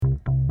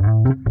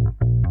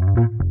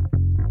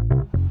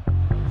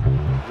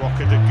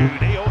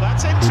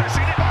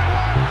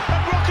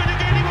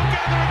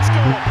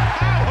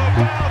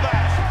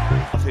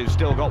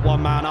got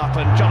one man up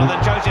and Jonathan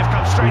Joseph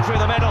comes straight through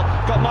the middle.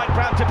 Got Mike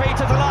Brown to beat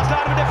at the last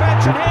line of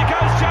defence, and here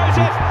goes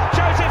Joseph.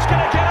 Joseph's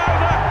going to get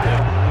over.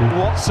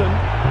 Watson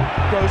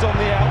goes on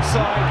the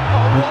outside.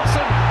 Oh,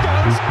 Watson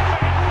goes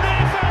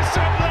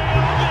magnificently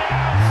on the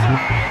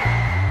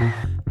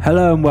outside.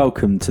 Hello and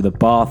welcome to the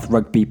Bath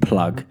Rugby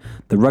Plug,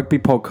 the rugby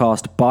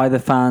podcast by the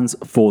fans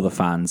for the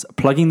fans,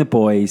 plugging the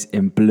boys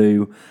in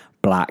blue,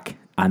 black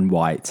and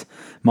white.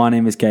 My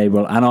name is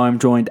Gabriel and I am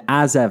joined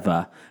as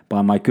ever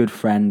by my good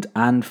friend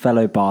and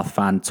fellow Bath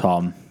fan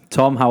Tom.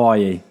 Tom, how are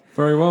you?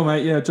 Very well,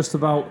 mate. Yeah, just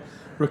about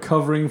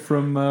recovering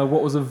from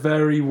what was a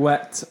very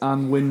wet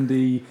and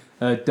windy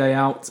day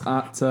out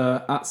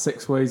at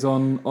Six Ways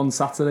on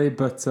Saturday,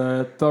 but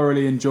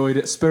thoroughly enjoyed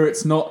it.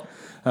 Spirits not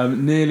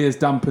nearly as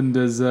dampened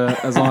as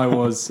I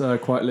was,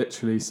 quite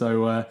literally.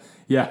 So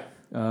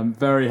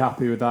very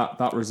happy with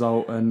that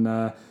result,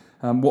 and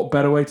what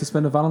better way to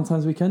spend a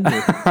Valentine's weekend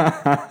with?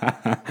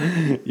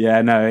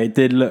 Yeah, no, it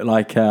did look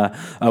like a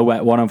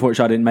wet one.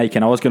 Unfortunately, I didn't make it.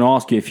 And I was going to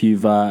ask you if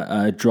you've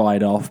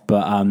dried off,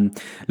 but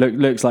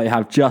looks like you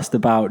have just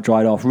about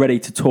dried off, ready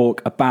to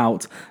talk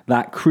about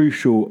that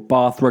crucial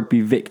Bath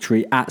Rugby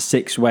victory at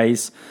Six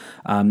Ways.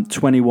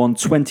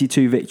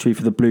 21-22 victory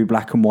for the blue,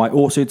 black and white.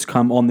 Also to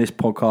come on this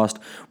podcast,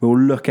 we'll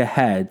look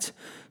ahead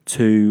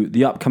to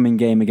the upcoming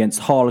game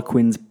against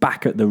Harlequins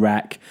back at the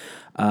Rec.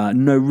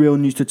 No real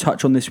news to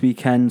touch on this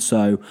weekend,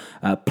 so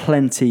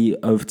plenty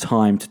of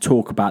time to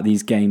talk about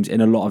these games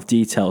in a lot of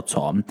detail,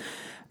 Tom.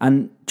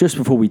 And just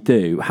before we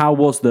do, how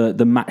was the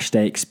match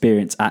day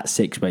experience at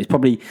Six Ways?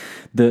 Probably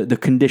the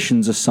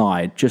conditions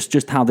aside,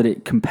 just how did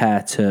it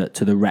compare to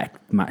the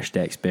Rec match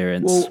day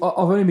experience? Well,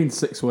 I've only been to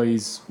Six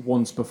Ways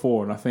once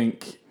before, and I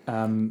think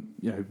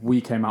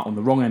we came out on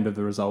the wrong end of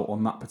the result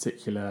on that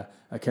particular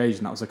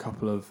occasion. That was a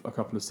couple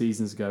of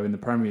seasons ago in the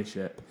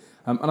Premiership,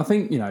 and I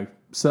think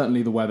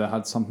certainly the weather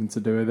had something to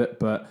do with it,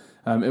 but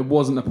it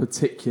wasn't a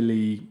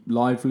particularly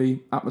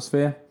lively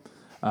atmosphere.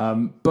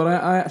 But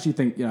I actually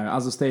think,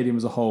 as a stadium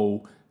as a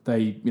whole,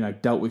 they,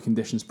 dealt with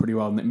conditions pretty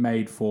well, and it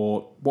made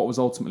for what was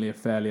ultimately a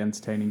fairly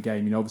entertaining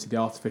game. Obviously the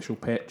artificial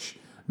pitch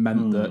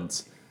meant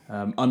that,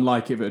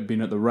 unlike if it had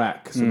been at the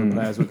Rec, the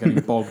players were getting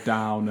bogged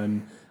down,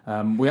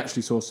 and we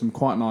actually saw some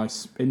quite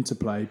nice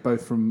interplay,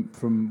 both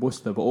from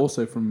Worcester, but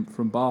also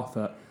from Bath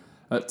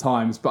at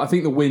times. But I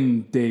think the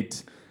wind did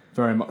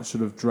very much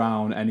sort of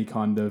drown any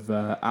kind of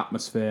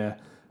atmosphere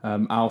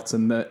out,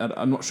 and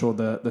I'm not sure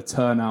the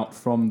turnout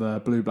from the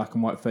blue, black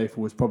and white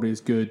faithful was probably as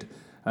good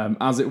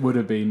as it would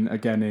have been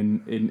again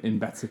in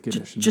better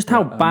conditions. Just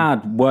how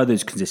bad were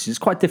those conditions? It's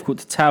quite difficult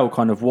to tell,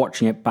 kind of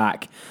watching it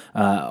back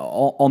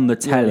on the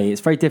telly. Yeah.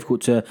 It's very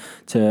difficult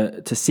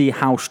to see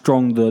how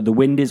strong the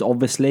wind is,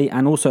 obviously,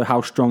 and also how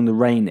strong the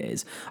rain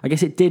is. I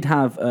guess it did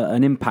have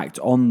an impact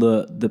on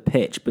the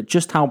pitch, but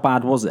just how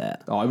bad was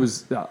it? Oh, it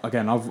was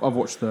again. I've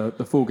watched the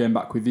full game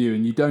back with you,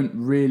 and you don't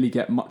really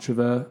get much of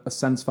a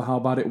sense for how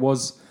bad it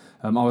was.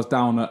 I was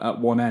down at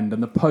one end,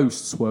 and the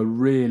posts were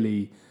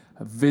really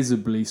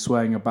visibly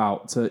swaying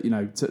about to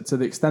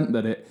the extent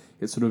that it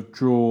sort of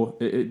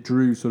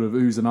drew sort of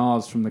oohs and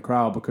ahs from the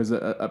crowd, because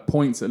at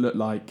points it looked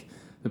like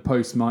the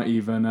post might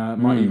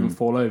even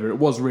fall over. It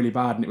was really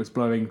bad, and it was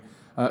blowing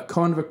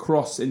kind of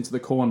across into the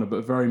corner,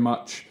 but very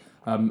much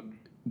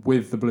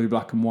with the blue,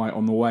 black and white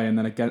on the way, and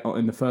then again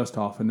in the first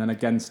half, and then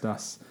against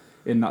us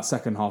in that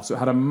second half. So it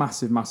had a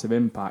massive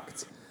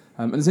impact.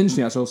 And it's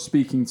interesting, actually, I was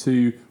speaking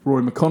to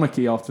Rory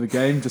McConaughey after the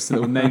game, just a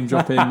little name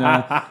drop in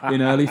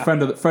early,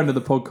 friend of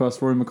the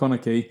podcast, Rory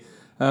McConaughey,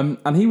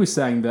 and he was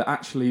saying that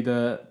actually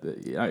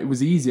it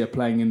was easier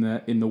playing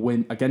in the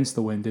wind, against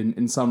the wind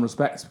in some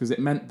respects, because it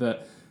meant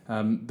that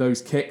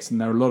those kicks,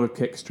 and there were a lot of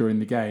kicks during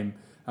the game,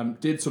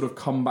 did sort of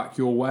come back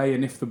your way,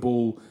 and if the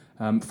ball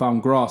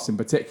found grass in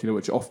particular,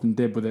 which it often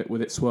did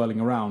with it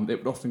swirling around,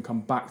 it would often come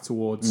back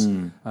towards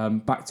you,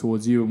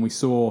 and we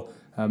saw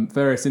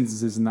various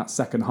instances in that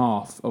second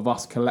half of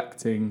us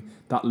collecting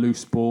that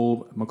loose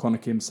ball.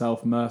 McConaughey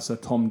himself, Mercer,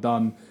 Tom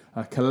Dunn,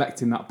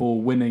 collecting that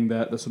ball, winning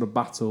the sort of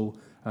battle,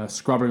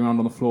 scrubbing around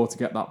on the floor to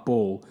get that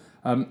ball.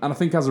 And I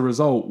think as a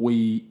result,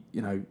 we,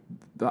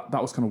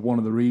 that was kind of one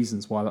of the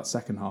reasons why that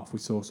second half we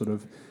saw sort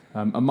of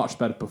a much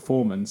better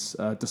performance,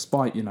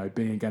 despite,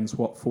 being against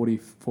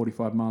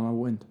 45 mile an hour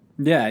wind.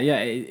 Yeah,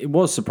 it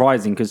was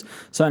surprising, because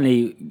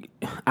certainly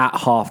at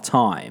half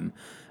time,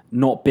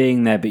 not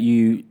being there, but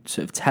you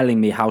sort of telling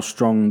me how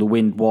strong the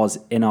wind was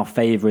in our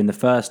favour in the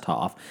first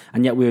half,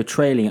 and yet we were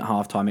trailing at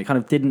half time. It kind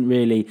of didn't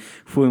really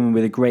fill me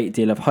with a great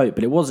deal of hope,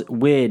 but it was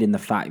weird in the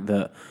fact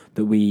that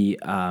we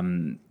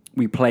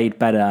played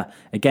better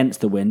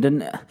against the wind,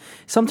 and it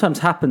sometimes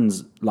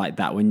happens like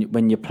that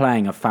when you're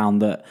playing. I've found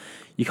that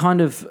you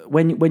kind of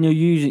when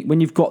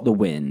you've got the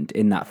wind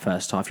in that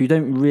first half, you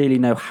don't really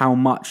know how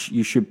much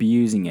you should be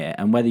using it,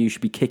 and whether you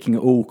should be kicking at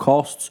all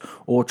costs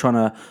or trying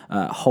to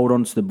hold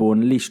on to the ball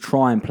and at least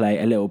try and play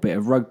a little bit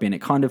of rugby. And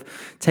it kind of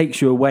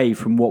takes you away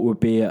from what would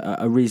be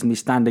a reasonably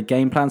standard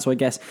game plan. So I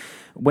guess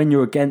when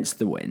you're against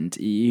the wind,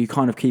 you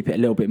kind of keep it a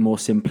little bit more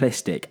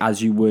simplistic,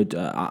 as you would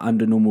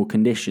under normal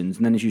conditions.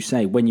 And then, as you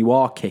say, when you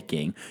are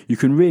kicking, you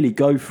can really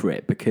go for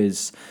it,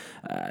 because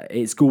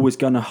it's always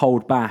going to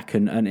hold back,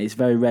 and it's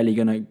very rarely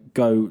going to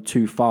go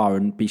too far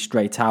and be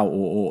straight out,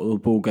 or the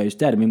ball goes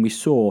dead. I mean, we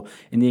saw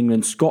in the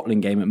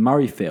England-Scotland game at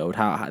Murrayfield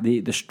how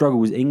the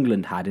struggles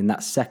England had in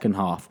that second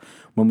half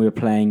when we were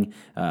playing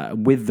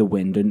with the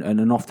wind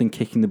and often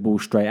kicking the ball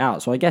straight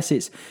out. So I guess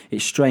it's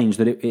strange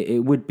that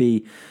it would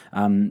be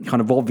kind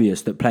of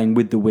obvious that playing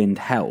with the wind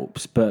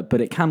helps, but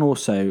it can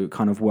also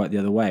kind of work the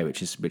other way,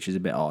 which is a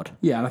bit odd.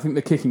 Yeah, and I think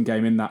the kicking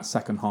game in that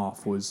second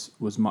half was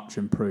much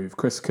improved.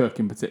 Chris Cook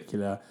in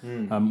particular,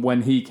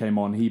 when he came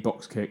on, he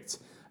box kicked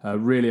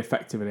really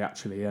effectively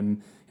actually,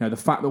 and the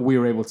fact that we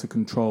were able to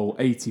control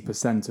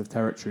 80% of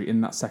territory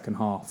in that second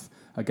half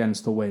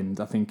against the wind,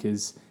 I think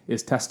is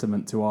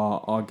testament to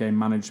our game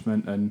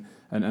management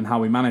and how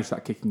we managed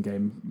that kicking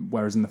game.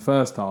 Whereas in the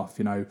first half,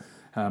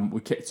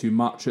 we kicked too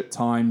much at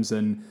times,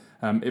 and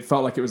it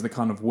felt like it was the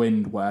kind of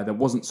wind where there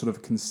wasn't sort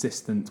of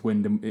consistent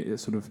wind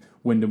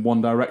in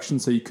one direction,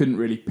 so you couldn't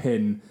really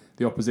pin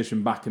the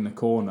opposition back in the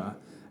corner.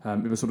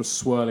 It was sort of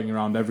swirling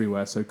around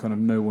everywhere, so kind of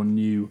no one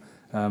knew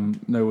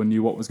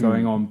what was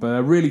going on.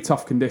 But really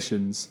tough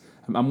conditions.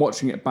 I'm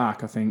watching it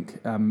back. I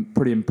think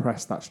pretty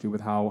impressed actually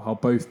with how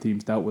both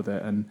teams dealt with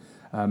it, and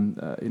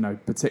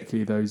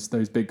particularly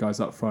those big guys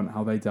up front,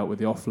 how they dealt with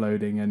the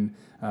offloading, and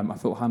I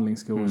thought handling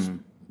skills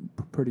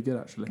pretty good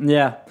actually.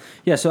 Yeah.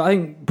 So I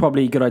think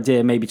probably a good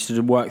idea maybe to sort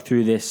of work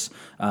through this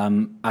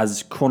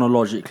as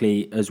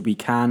chronologically as we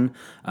can,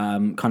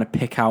 kind of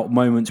pick out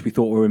moments we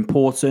thought were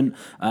important,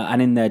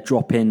 and in there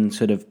drop in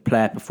sort of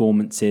player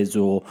performances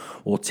or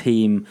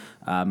team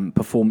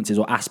performances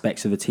or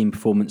aspects of the team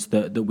performance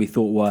that we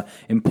thought were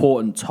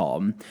important,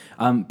 Tom.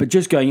 But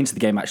just going into the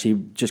game,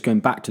 actually, just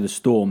going back to the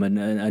Storm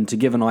and to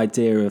give an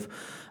idea of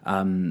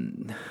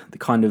the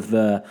kind of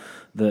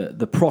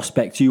the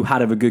prospect you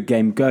had of a good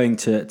game going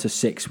to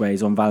Six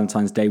Ways on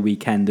Valentine's Day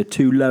weekend. The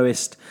two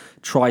lowest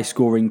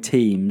try-scoring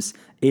teams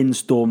in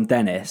Storm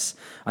Dennis.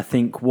 I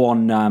think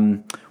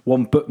one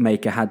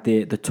bookmaker had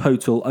the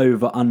total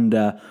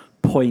over-under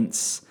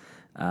points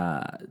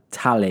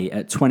tally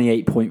at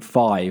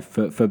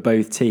 28.5 for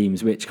both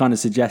teams, which kind of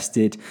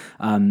suggested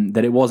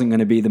that it wasn't going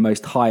to be the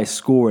most highest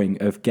scoring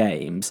of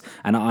games.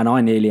 And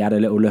I nearly had a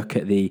little look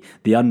at the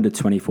under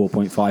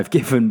 24.5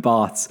 given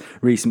Bath's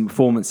recent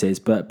performances,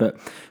 but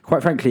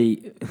quite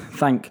frankly,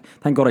 thank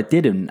God I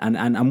didn't.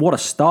 And what a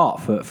start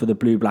for the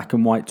blue, black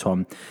and white,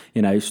 Tom.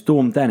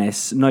 Storm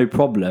Dennis, no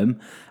problem.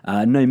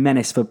 No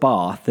menace for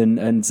Bath,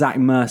 and Zach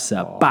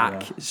Mercer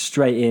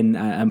straight in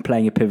and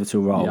playing a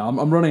pivotal role. Yeah,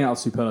 I'm running out of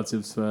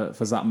superlatives for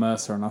Zach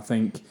Mercer, and I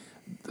think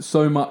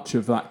so much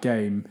of that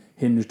game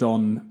hinged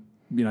on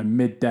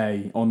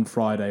midday on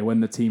Friday when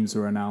the teams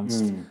were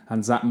announced,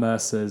 and Zach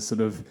Mercer's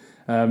sort of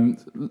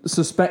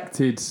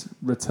suspected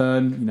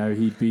return.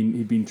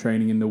 He'd been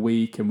training in the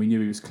week, and we knew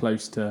he was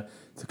close to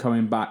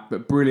coming back.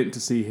 But brilliant to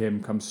see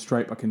him come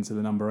straight back into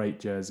the number 8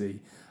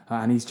 jersey.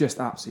 And he's just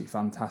absolutely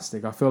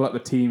fantastic. I feel like the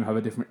team have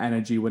a different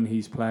energy when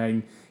he's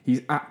playing.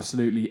 He's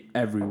absolutely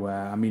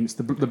everywhere. I mean, it's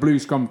the blue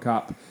scrum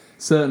cap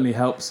certainly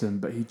helps him,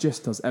 but he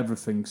just does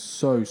everything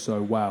so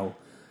well.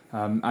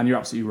 And you're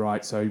absolutely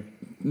right. So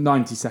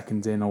 90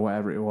 seconds in or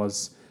whatever it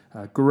was,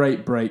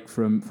 great break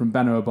from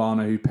Benno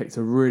Obano, who picked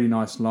a really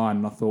nice line,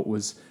 and I thought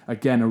was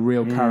again a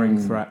real carrying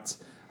threat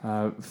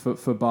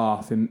for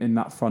Bath in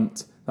that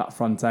front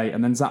 8.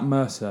 And then Zach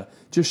Mercer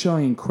just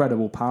showing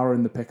incredible power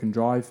in the pick and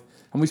drive.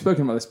 And we've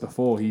spoken about this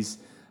before. He's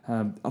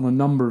on a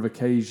number of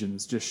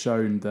occasions just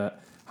shown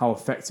that how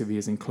effective he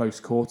is in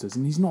close quarters.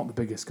 And he's not the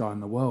biggest guy in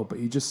the world, but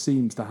he just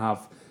seems to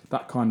have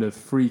that kind of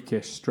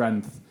freakish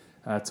strength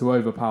to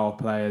overpower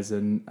players.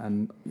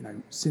 And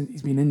since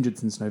he's been injured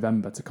since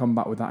November, to come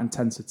back with that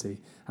intensity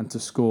and to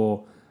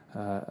score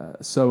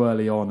so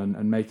early on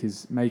and make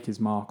his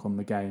mark on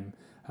the game,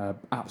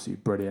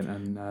 absolutely brilliant.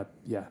 And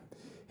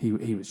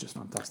he was just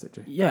fantastic,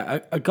 Jay. Yeah,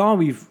 a guy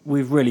we've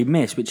really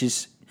missed, which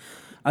is,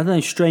 I don't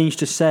know, strange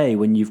to say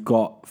when you've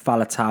got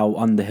Faletau,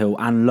 Underhill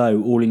and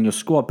Lowe all in your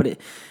squad, but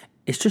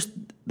it's just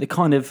the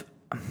kind of...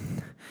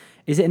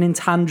 Is it an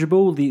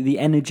intangible, the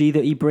energy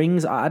that he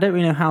brings? I don't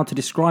really know how to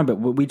describe it.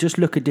 We just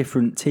look a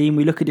different team.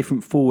 We look a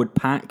different forward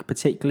pack,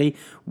 particularly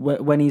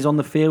when he's on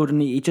the field,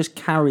 and he just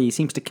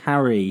seems to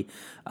carry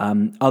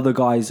other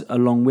guys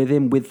along with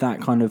him with that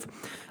kind of...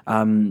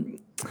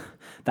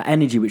 that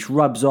energy which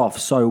rubs off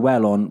so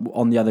well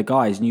on the other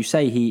guys. And you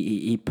say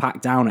he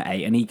packed down at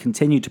 8, and he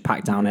continued to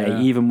pack down at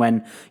 8 even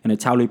when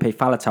Taulupe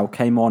Faletau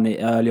came on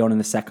early on in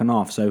the second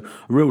half. So a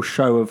real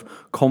show of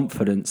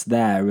confidence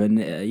there. And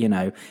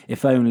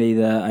if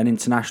only an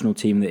international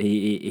team that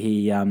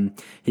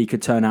he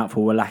could turn out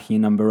for were lacking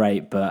in number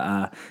 8. But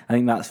I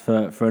think that's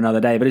for another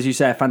day. But as you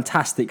say, a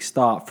fantastic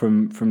start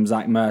from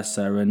Zach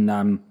Mercer,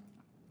 and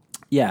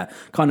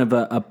kind of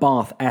a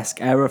Bath-esque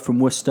error from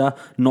Worcester,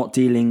 not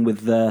dealing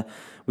with the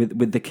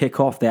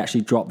kickoff. They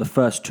actually dropped the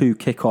first 2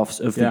 kickoffs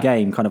of the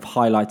game, kind of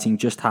highlighting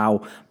just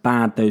how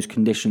bad those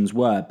conditions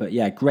were. But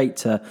great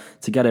to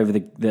get over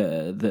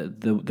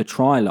the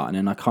try line.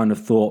 And I kind of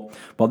thought,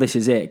 well, this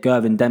is it.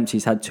 Gervin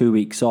Dempsey's had 2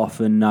 weeks off,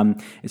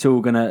 and it's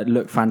all going to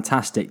look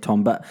fantastic,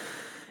 Tom. But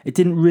it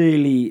didn't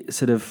really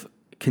sort of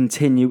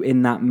continue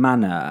in that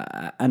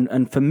manner.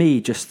 And for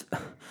me, just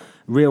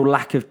real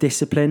lack of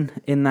discipline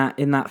in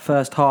that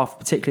first half,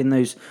 particularly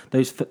in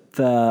those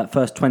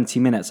first 20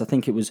 minutes. I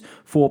think it was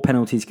 4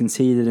 penalties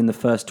conceded in the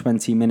first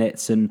 20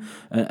 minutes and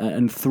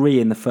 3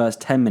 in the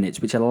first 10 minutes,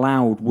 which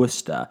allowed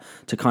Worcester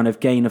to kind of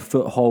gain a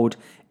foothold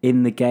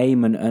in the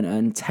game,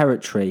 and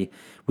territory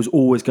was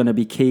always going to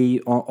be key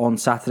on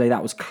Saturday.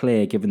 That was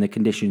clear given the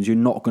conditions. You're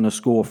not going to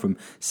score from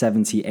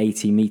 70,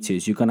 80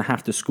 metres. You're going to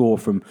have to score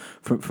from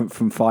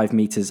 5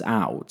 metres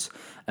out.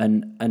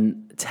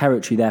 And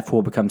territory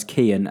therefore becomes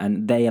key,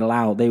 and they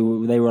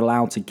were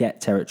allowed to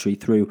get territory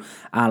through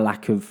our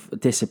lack of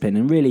discipline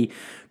and really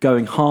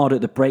going hard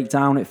at the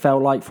breakdown. It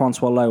felt like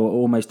Francois Lowe at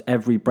almost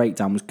every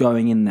breakdown was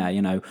going in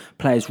there,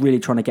 players really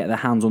trying to get their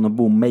hands on the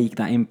ball, make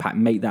that impact,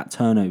 make that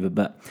turnover,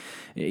 but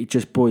it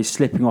just boys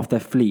slipping off their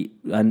feet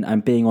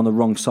and being on the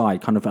wrong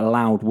side kind of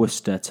allowed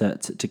Worcester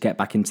to get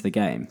back into the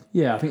game.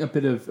 Yeah, I think a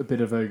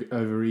bit of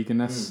over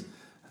eagerness.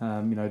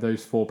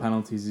 Those 4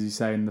 penalties, as you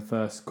say, in the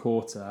first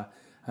quarter.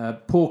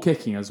 Poor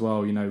kicking as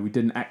well. We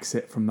didn't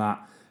exit from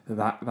that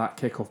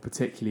kickoff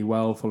particularly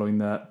well following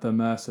the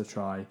Mercer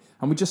try,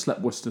 and we just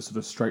let Worcester sort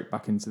of straight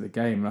back into the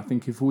game. And I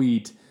think if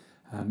we'd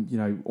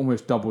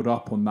almost doubled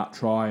up on that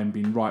try and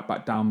been right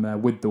back down there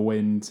with the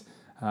wind,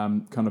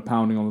 kind of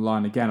pounding on the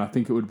line again, I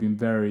think it would have been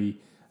very,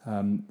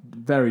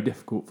 very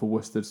difficult for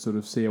Worcester to sort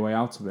of see a way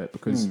out of it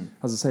because,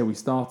 as I say, we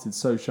started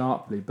so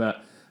sharply,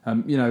 but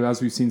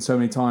as we've seen so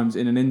many times,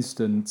 in an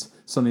instant,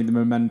 suddenly the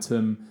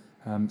momentum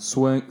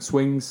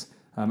swings.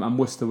 And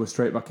Worcester were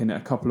straight back in it.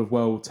 A couple of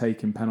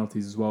well-taken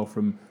penalties as well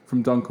from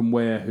Duncan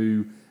Weir,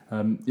 who,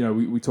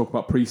 we talk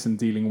about Prieston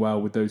dealing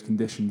well with those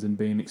conditions and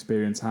being an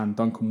experienced hand.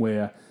 Duncan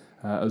Weir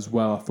as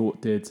well, I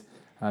thought, did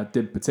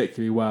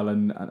particularly well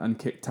and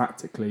kicked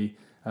tactically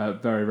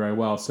very, very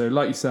well. So,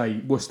 like you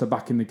say, Worcester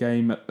back in the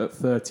game at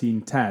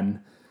 13-10.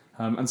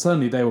 And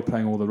certainly they were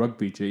playing all the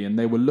rugby, G, and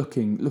they were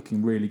looking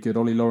really good.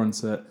 Ollie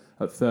Lawrence at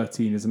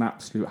 13 is an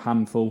absolute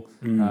handful.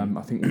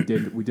 I think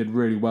we did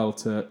really well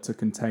to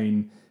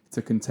contain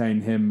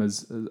him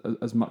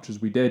as much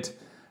as we did,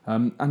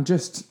 and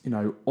just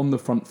on the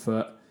front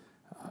foot,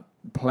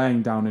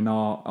 playing down in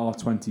our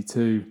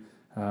 22,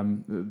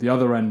 the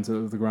other end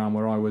of the ground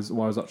where I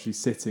was actually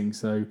sitting.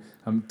 So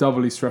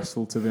doubly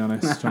stressful, to be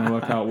honest, trying to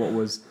work out what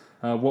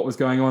was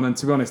going on. And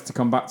to be honest, to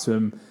come back to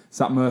him,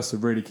 Zach Mercer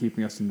really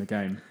keeping us in the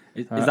game.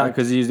 Is that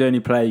because he was the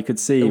only player you could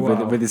see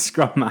with his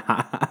scrum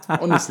hat?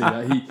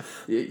 Honestly,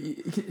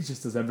 he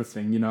just does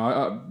everything.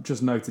 I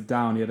just noted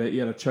down he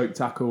had a choke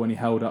tackle when he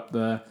held up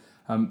the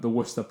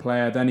Worcester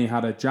player. Then he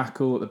had a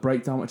jackal at the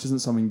breakdown, which isn't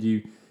something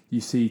you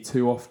see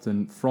too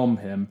often from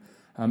him.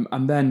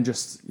 And then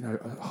just a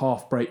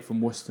half break from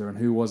Worcester, and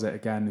who was it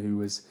again who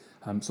was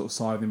sort of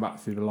sidling back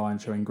through the line,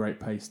 showing great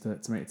pace to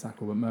make a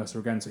tackle, but Mercer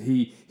again. So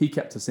he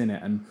kept us in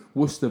it, and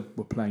Worcester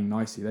were playing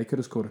nicely. They could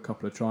have scored a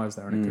couple of tries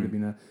there, and it could have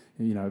been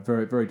a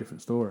very, very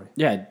different story.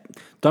 Yeah,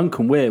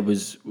 Duncan Weir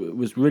was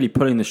really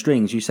pulling the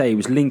strings. You say he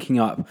was linking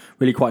up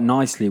really quite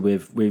nicely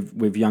with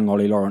young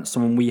Ollie Lawrence,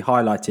 someone we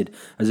highlighted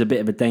as a bit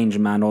of a danger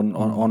man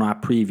on our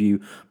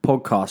preview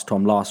podcast,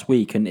 Tom, last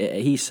week, and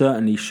he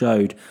certainly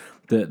showed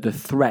the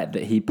threat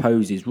that he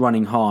poses,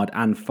 running hard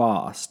and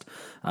fast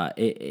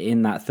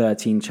in that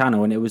 13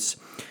 channel. And it was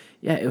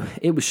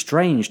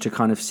strange to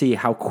kind of see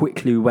how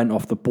quickly we went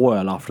off the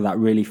boil after that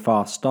really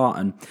fast start.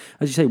 And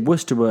as you say,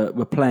 Worcester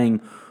were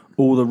playing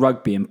all the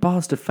rugby, and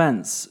Bar's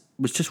defence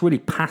was just really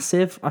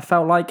passive, I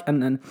felt like,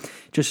 and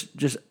just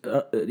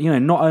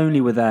not only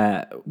were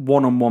there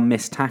one-on-one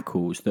missed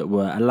tackles that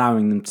were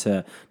allowing them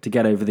to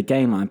get over the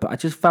game line, but I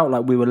just felt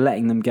like we were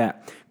letting them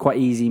get quite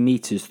easy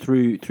metres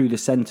through the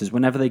centres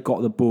whenever they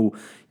got the ball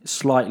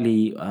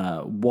slightly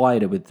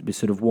wider with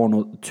sort of 1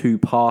 or 2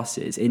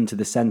 passes into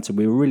the centre.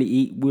 We were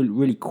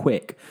really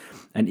quick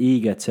and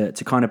eager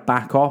to kind of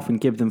back off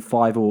and give them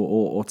 5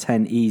 or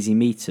 10 easy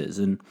metres,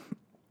 and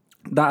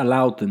that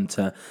allowed them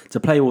to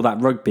play all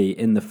that rugby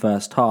in the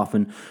first half.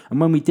 And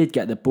when we did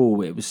get the ball,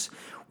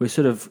 we're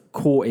sort of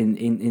caught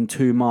in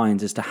two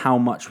minds as to how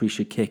much we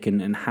should kick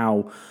and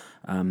how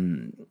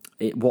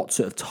what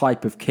sort of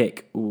type of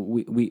kick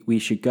we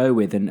should go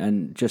with.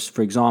 And just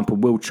for example,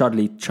 Will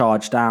Chudley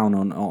charged down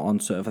on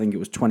sort of, I think it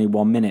was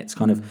 21 minutes,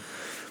 kind of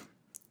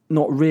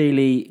not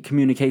really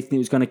communicating he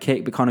was going to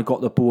kick, but kind of got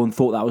the ball and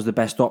thought that was the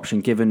best option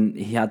given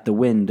he had the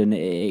wind, and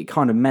it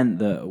kind of meant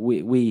that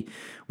we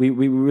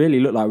really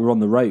looked like we were on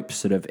the ropes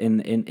sort of in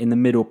the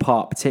middle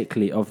part,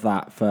 particularly of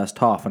that first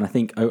half. And I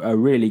think a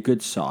really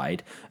good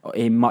side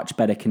in much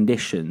better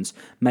conditions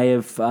may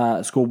have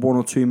scored 1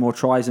 or 2 more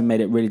tries and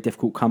made it really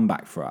difficult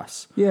comeback for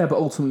us. Yeah, but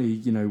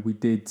ultimately, we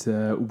did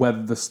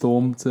weather the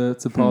storm, to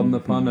pardon the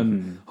pun,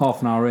 and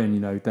half an hour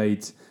in,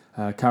 they'd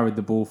carried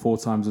the ball 4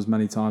 times as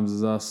many times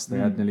as us. They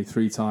had nearly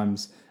 3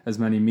 times as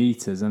many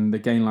metres, and the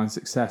gain line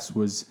success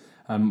was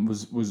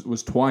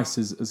twice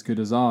as good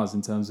as ours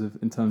in terms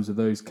of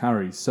those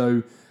carries.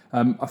 So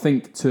I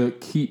think to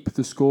keep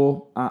the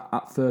score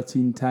at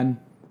 13-10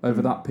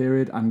 over that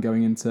period and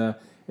going into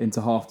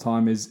half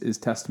time is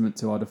testament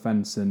to our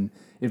defence. And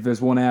if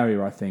there's one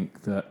area I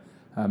think that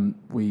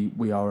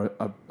we are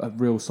a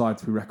real side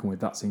to be reckoned with.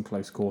 That's in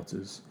close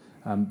quarters.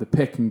 The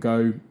pick and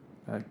go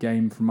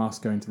game from us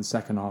going to the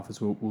second half,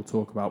 as we'll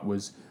talk about,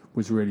 was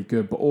really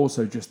good. But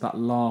also just that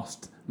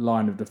last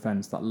line of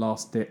defence, that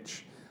last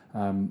ditch,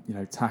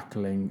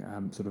 tackling,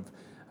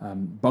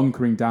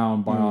 bunkering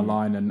down by our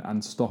line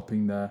and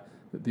stopping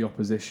the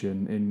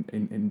opposition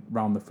in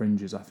round the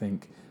fringes, I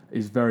think,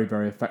 is very,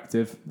 very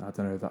effective. I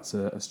don't know if that's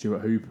a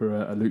Stuart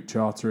Hooper, a Luke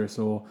Charteris,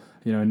 or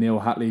a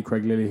Neil Hatley,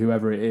 Craig Lilly,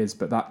 whoever it is.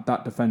 But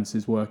that defence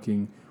is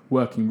working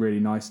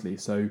really nicely.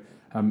 So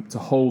to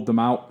hold them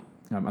out,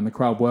 and the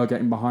crowd were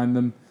getting behind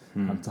them,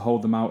 to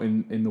hold them out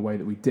in the way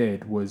that we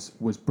did was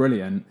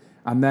brilliant.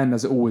 And then,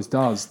 as it always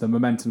does, the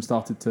momentum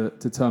started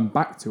to turn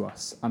back to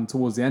us. And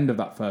towards the end of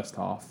that first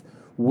half,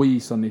 we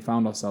suddenly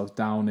found ourselves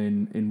down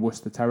in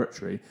Worcester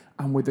territory,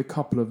 and with a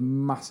couple of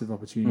massive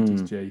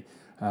opportunities, G,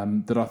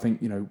 that I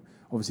think,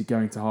 obviously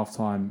going to half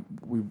time,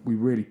 we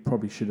really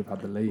probably should have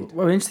had the lead.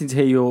 Well, interesting to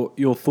hear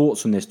your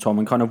thoughts on this, Tom,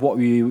 and kind of what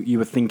you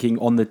were thinking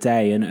on the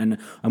day and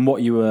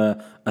what you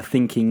are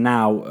thinking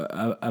now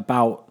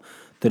about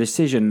the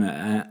decision.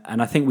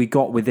 And I think we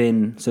got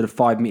within sort of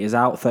 5 metres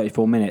out,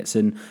 34 minutes,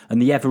 and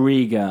the ever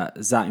eager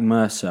Zach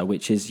Mercer,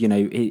 which is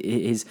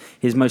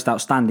his most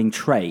outstanding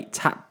trait,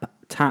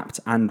 tapped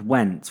and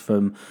went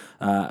from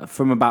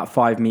about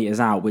 5 metres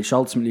out, which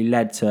ultimately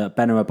led to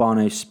Beno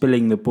Urbano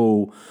spilling the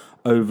ball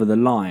over the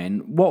line.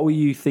 What were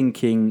you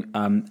thinking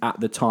at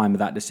the time of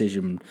that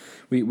decision?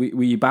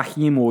 Were you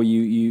backing him, or were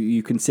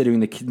you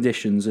considering the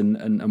conditions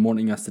and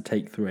wanting us to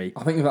take 3?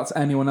 I think if that's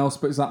anyone else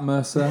but Zach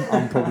Mercer,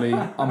 I'm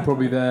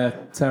probably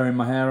there tearing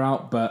my hair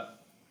out.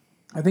 But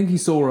I think he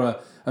saw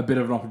a bit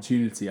of an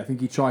opportunity. I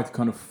think he tried to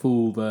kind of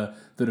fool the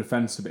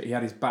defence a bit. He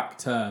had his back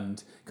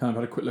turned, kind of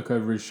had a quick look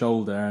over his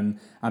shoulder, and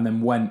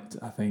then went,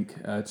 I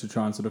think, to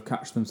try and sort of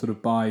catch them sort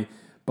of by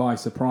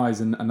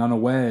surprise and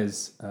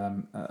unawares,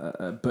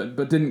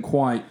 but didn't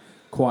quite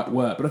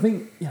work. But I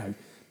think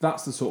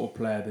that's the sort of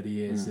player that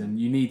he is, and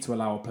you need to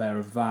allow a player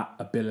of that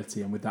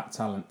ability and with that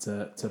talent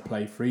to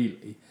play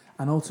freely.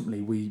 And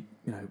ultimately, we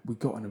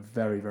got in a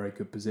very, very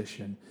good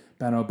position.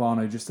 Beno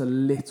Urbano just a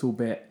little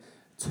bit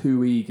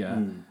too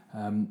eager.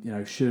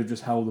 Should have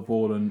just held the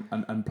ball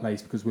and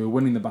placed, because we were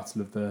winning the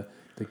battle of the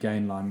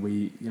gain line.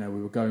 We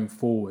were going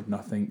forward, and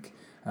I think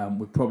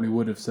we probably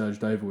would have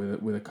surged over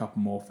with a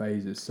couple more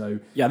phases. So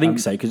yeah, I think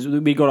so, because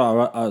we got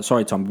our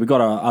sorry, Tom, we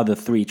got our other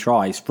 3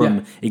 tries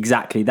from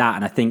exactly that,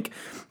 and I think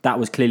that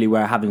was clearly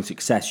where having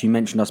success. You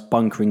mentioned us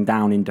bunkering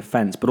down in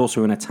defence, but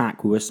also in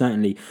attack, we were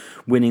certainly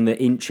winning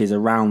the inches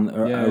around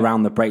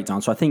the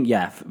breakdown. So I think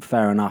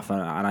fair enough,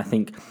 and I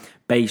think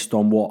based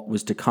on what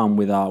was to come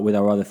with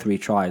our other 3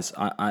 tries,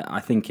 I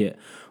think it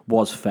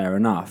was fair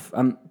enough.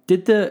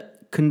 Did the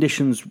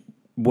conditions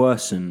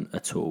worsen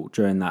at all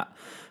during that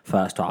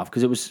first half?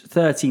 Because it was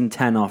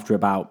 13-10 after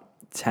about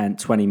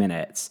 20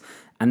 minutes,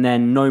 and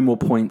then no more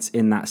points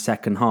in that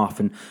second half,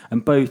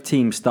 and both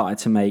teams started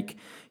to make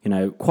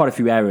quite a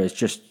few errors.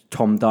 Just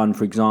Tom Dunn,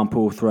 for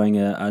example, throwing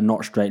a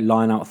not straight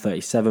line out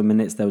 37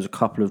 minutes. There was a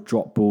couple of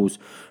drop balls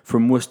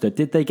from Worcester.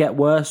 Did they get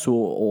worse,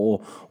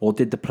 or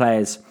did the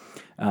players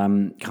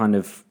kind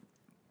of,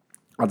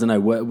 I don't know,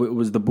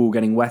 was the ball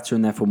getting wetter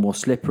and therefore more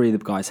slippery? The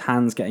guys'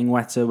 hands getting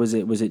wetter? Was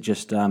it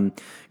just kind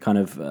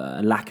of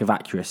a lack of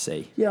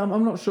accuracy? Yeah,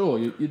 I'm not sure.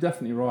 You're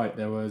definitely right.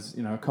 There was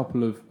a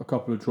couple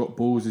of drop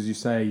balls, as you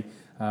say.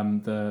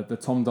 The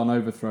Tom Dunn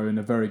overthrow in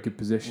a very good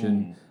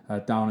position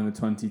down in the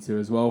 22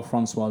 as well.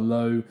 Francois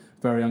Lowe,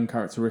 very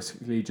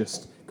uncharacteristically,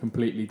 just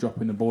completely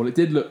dropping the ball. It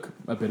did look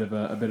a bit of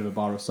a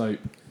bar of soap,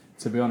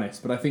 to be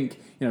honest. But I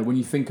think when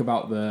you think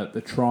about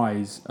the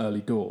tries early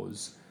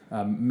doors.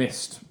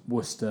 Missed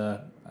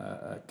Worcester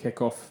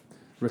kickoff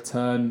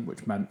return,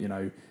 which meant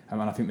and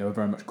I think they were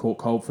very much caught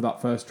cold for that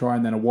first try,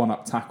 and then a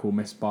one-up tackle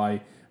missed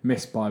by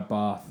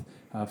Bath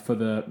for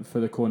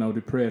the Cornell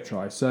Dupree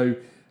try. So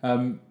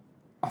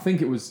I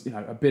think it was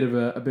a bit of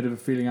a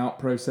feeling out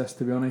process,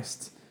 to be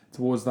honest,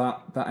 towards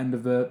that end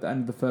of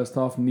the first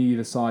half.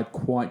 Neither side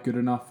quite good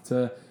enough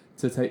to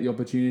take the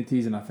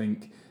opportunities, and I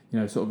think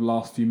sort of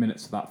last few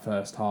minutes of that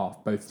first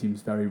half, both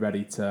teams very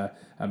ready to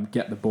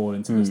get the ball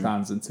into the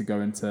stands and to go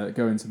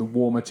into the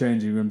warmer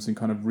changing rooms and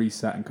kind of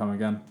reset and come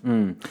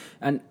again.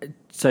 And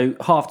so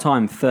half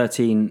time,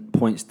 13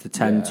 points to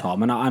 10,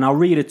 Tom. And I'll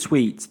read a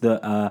tweet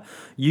that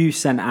you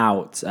sent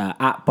out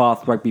at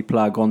Bath Rugby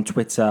Plug on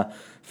Twitter,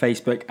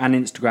 Facebook, and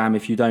Instagram.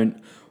 If you don't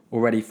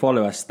already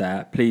follow us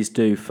there, please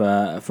do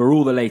for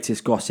all the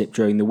latest gossip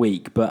during the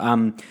week.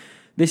 But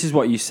this is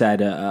what you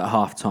said at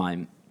half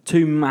time.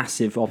 2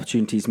 massive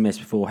opportunities missed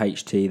before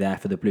HT there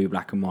for the blue,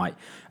 black and white.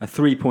 A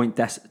 3-point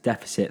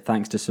deficit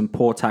thanks to some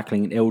poor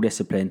tackling and ill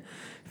discipline.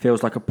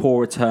 Feels like a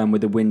poor return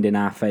with the wind in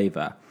our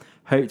favour.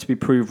 Hope to be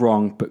proved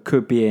wrong, but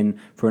could be in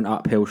for an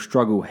uphill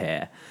struggle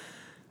here.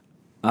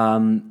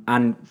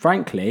 And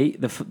frankly,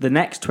 the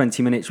next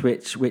 20 minutes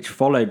which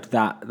followed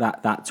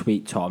that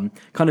tweet, Tom,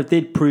 kind of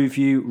did prove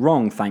you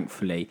wrong,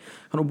 thankfully.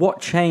 Kind of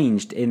what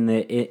changed in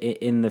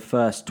the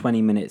first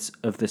 20 minutes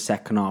of the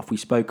second half? We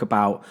spoke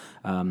about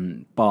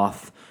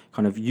Bath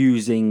kind of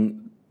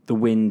using the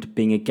wind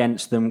being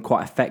against them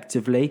quite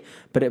effectively.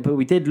 But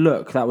we did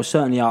look. That was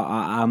certainly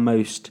our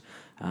most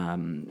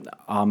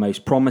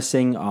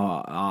promising,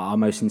 our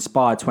most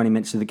inspired 20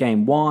 minutes of the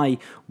game. Why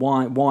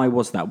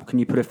was that? Can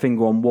you put a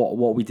finger on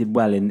what we did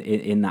well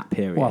in that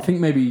period? Well, I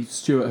think maybe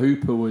Stuart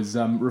Hooper was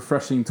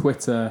refreshing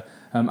Twitter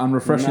and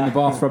refreshing the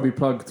Bath Rugby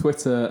Plug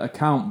Twitter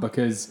account,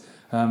 because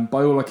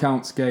by all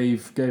accounts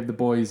gave the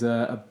boys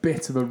a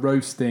bit of a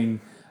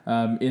roasting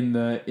in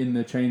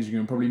the changing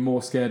room, probably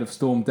more scared of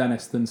Storm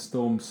Dennis than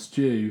Storm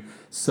Stew.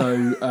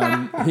 So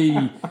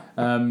he,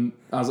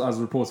 as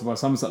reported by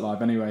Somerset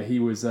Live anyway, he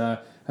was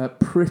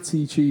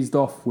pretty cheesed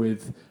off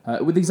with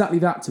exactly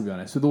that, to be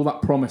honest, with all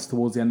that promise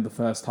towards the end of the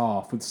first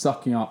half, with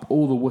sucking up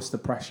all the Worcester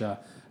pressure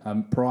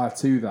prior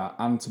to that,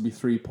 and to be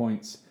 3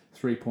 points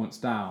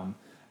down.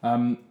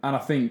 And I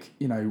think,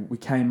 we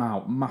came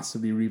out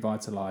massively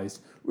revitalised,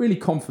 really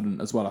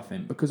confident as well, I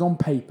think, because on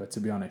paper, to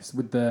be honest,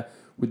 with the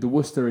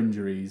Worcester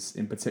injuries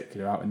in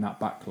particular out in that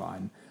back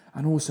line,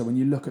 and also when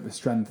you look at the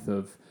strength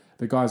of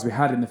the guys we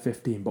had in the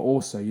 15, but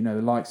also,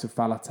 the likes of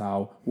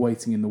Falatau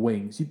waiting in the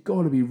wings, you've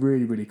got to be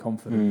really, really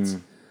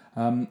confident.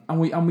 And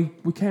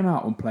we came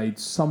out and played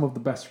some of the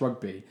best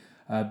rugby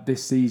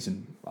this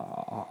season,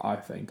 I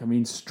think. I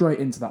mean, straight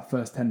into that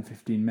first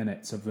 10-15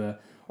 minutes of the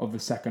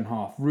second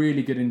half,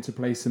 really getting to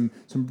play some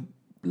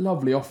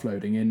lovely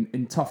offloading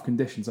in tough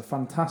conditions. A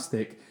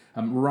fantastic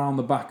round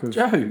the back of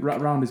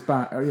round his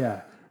back,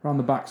 round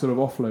the back sort of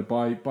offload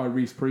by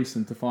Reece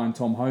Prieston to find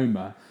Tom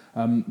Homer.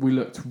 We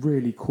looked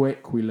really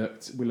quick. We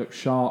looked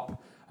sharp.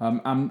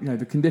 And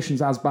the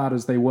conditions as bad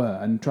as they were,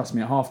 and trust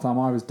me, at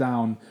halftime I was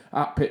down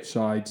at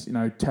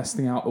pitchside,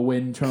 testing out the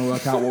wind, trying to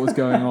work out what was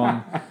going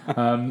on.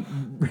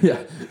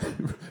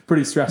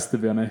 Pretty stressed, to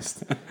be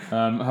honest,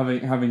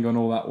 having gone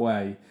all that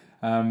way.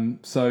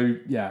 So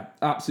yeah,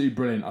 absolutely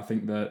brilliant. I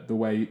think the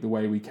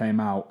way we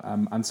came out,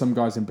 and some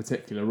guys in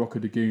particular, Rocco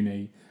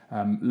Duguni,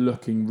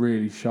 looking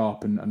really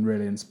sharp and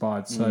really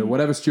inspired. So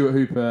whatever Stuart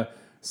Hooper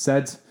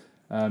said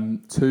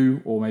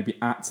to, or maybe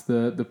at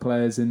the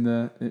players in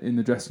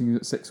the dressing room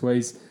at Six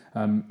Ways,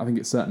 I think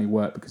it certainly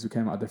worked, because we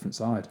came out a different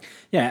side.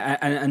 Yeah,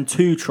 and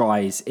 2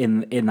 tries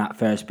in that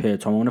first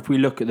period, Tom. And if we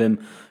look at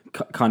them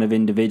kind of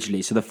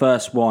individually, so the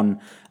first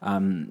one,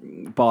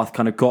 Bath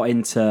kind of got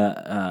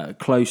into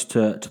close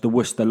to the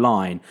Worcester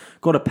line,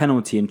 got a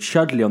penalty, and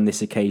Chudley on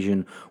this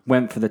occasion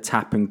went for the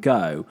tap and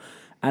go,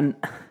 and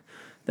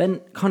then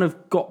kind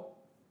of got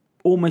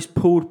almost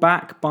pulled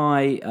back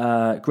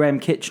by Graham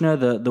Kitchener,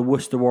 the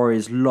Worcester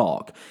Warriors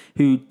lock,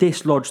 who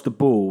dislodged the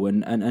ball,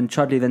 and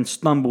Chudley then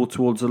stumbled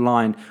towards the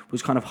line,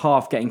 was kind of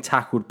half getting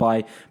tackled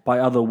by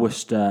other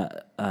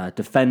Worcester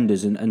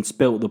defenders and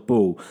spilt the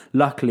ball.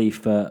 Luckily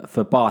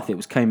for Bath, it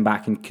was came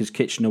back, and because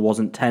Kitchener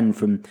wasn't 10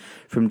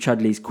 from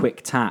Chudley's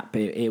quick tap,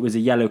 it was a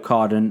yellow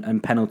card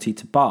and penalty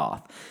to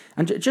Bath.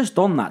 And just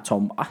on that,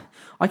 Tom,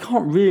 I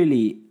can't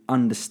really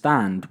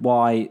understand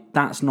why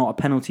that's not a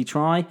penalty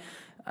try.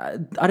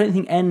 I don't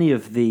think any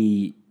of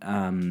the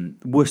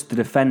Worcester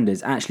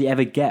defenders actually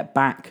ever get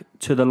back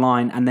to the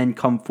line and then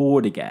come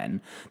forward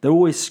again. They're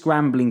always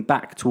scrambling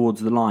back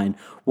towards the line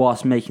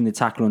whilst making the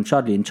tackle on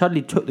Chudley. And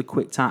Chudley took the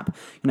quick tap,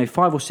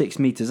 5 or 6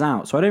 metres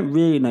out. So I don't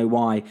really know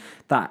why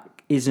that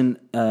isn't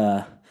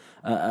a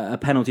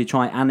penalty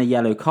try and a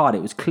yellow card.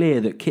 It was clear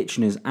that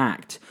Kitchener's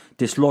act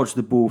dislodged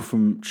the ball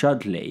from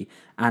Chudley,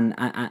 and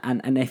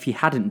if he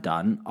hadn't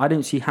done, I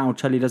don't see how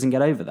Chudley doesn't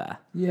get over there.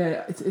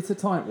 Yeah, it's a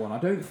tight one. I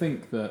don't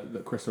think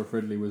that Christoph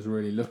Ridley was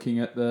really looking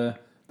at the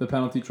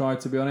penalty try,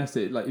 to be honest.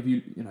 If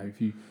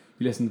you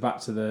listen back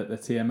to the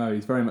TMO,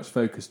 he's very much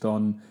focused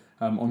on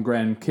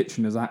Graham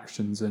Kitchener's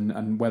actions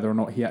and whether or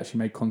not he actually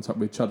made contact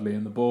with Chudley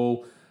and the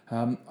ball.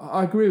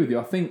 I agree with you.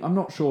 I'm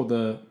not sure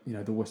the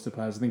Worcester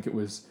players. I think it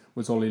was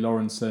Ollie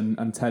Lawrence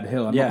and Ted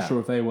Hill. I'm not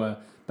sure if they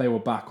were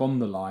back on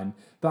the line.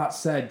 That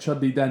said,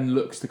 Chudley then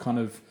looks to kind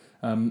of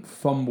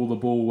fumble the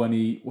ball when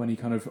he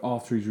kind of,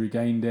 after he's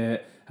regained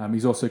it.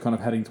 He's also kind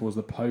of heading towards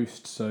the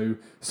post, so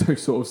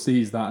sort of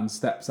sees that and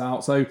steps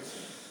out. So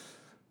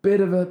bit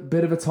of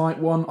a tight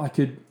one. I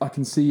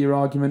can see your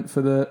argument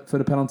for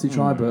the penalty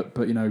try, but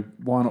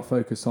why not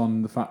focus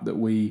on the fact that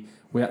we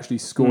actually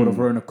scored of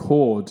our own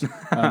accord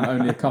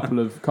only a couple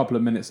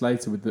of minutes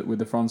later with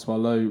the Francois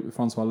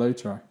Lowe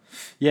try.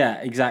 Yeah,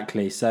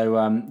 exactly.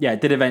 So it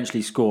did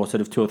eventually score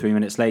sort of 2 or 3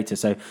 minutes later.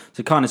 So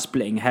kind of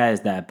splitting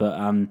hairs there. But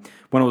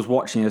when I was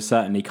watching, it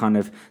certainly kind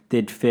of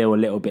did feel a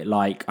little bit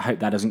like, I hope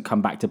that doesn't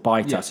come back to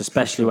bite us,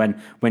 especially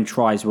when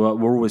tries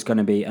were always going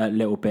to be a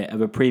little bit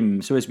of a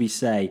premium. So as we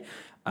say,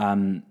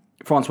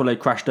 Francois Lowe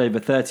crashed over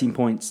 13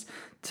 points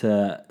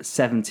to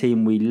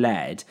 17 we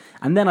led,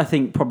 and then I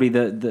think probably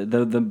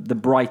the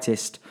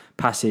brightest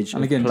passage.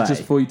 And again, of play.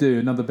 Just before you do,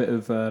 another bit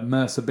of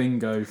Mercer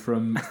bingo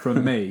from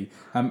me.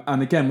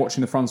 And again,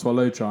 watching the Francois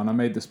Lowe try, and I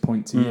made this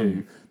point to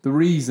you. The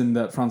reason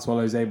that Francois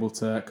Lowe is able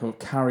to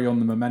carry on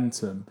the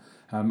momentum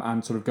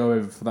and sort of go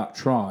over for that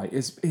try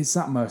is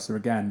Zach Mercer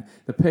again.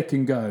 The pick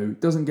and go,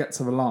 doesn't get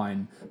to the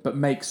line, but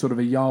makes sort of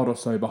a yard or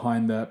so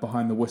behind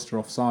the Worcester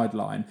offside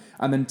line,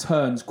 and then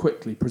turns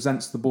quickly,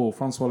 presents the ball.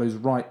 Francois is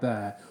right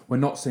there. We're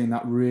not seeing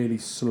that really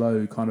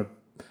slow kind of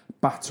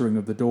battering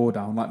of the door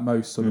down like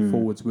most sort of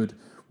forwards would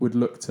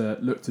look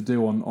to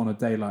do on a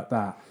day like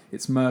that.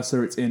 It's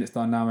Mercer, it's in, it's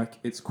dynamic,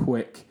 it's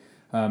quick.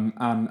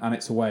 And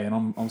it's away,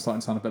 and I'm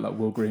starting to sound a bit like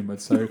Will Greenwood,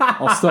 so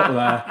I'll stop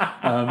there,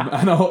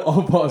 and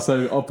I'll pass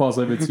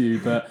over to you.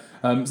 But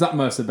Zach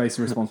Mercer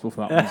basically responsible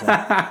for that one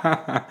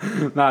as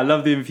well. No, I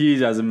love the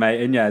enthusiasm,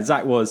 mate, and yeah,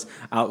 Zach was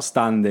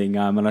outstanding,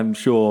 and I'm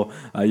sure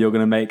you're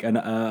going to make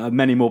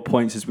many more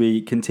points as we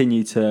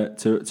continue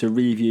to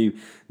review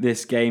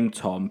this game,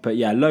 Tom. But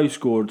yeah, Lowe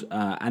scored,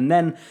 and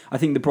then I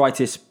think the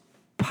brightest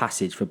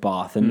passage for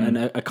Bath, and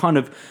a kind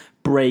of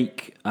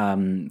break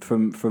from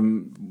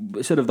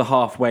sort of the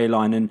halfway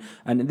line,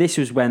 and this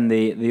was when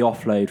the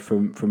offload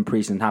from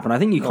Priestland happened. I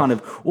think you kind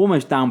of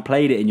almost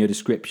downplayed it in your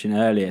description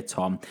earlier,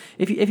 Tom.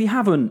 If you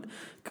haven't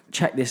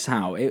checked this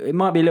out, it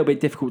might be a little bit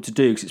difficult to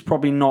do because it's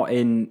probably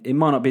it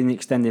might not be in the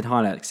extended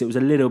highlights because it was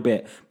a little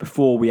bit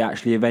before we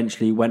actually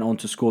eventually went on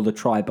to score the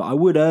try. But I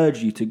would urge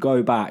you to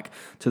go back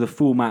to the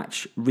full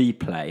match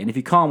replay, and if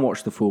you can't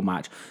watch the full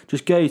match,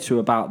 just go to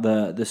about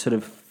the sort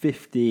of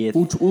 50th.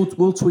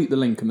 We'll tweet the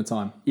link and the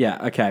time.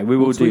 Yeah, okay, we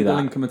will do tweet that. The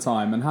link and the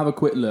time and have a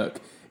quick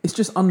look. It's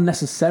just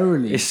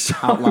unnecessarily so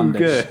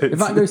outlandish. good. If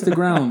that goes to the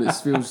ground, it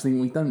feels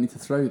we don't need to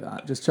throw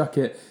that. Just chuck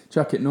it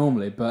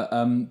normally. But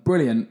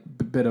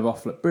brilliant bit of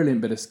offload,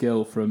 brilliant bit of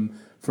skill from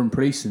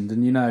Priestland.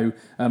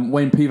 And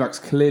Wayne Pivac's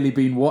clearly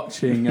been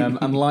watching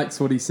and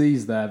likes what he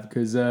sees there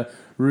because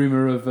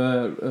rumour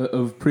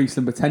of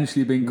Priestland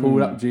potentially being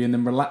called up, and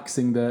then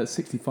relaxing the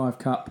 65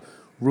 Cup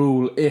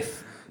rule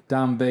if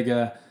Dan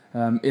Biggar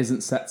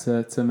isn't set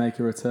to make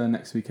a return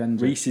next weekend.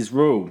 Reese's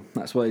rule,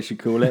 that's what they should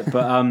call it.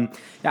 But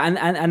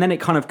and then it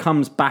kind of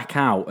comes back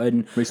out,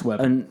 and Reece Webb.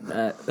 and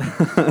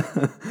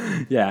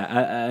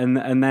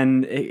and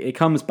then it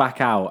comes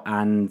back out,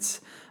 and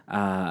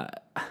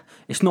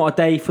it's not a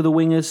day for the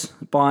wingers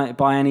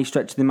by any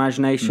stretch of the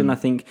imagination. I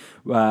think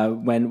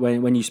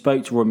when you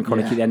spoke to Roy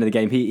McConaughey at the end of the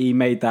game, he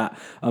made that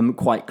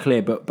quite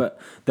clear. But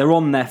they're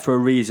on there for a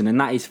reason,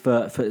 and that is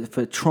for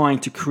trying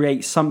to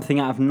create something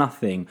out of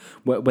nothing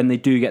when they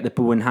do get the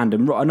ball in hand.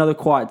 And another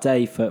quiet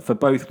day for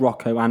both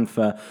Rocco and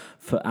for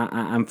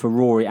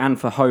Rory and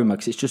for Homer,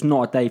 because it's just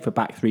not a day for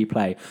back three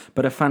play.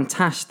 But a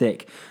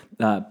fantastic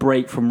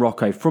break from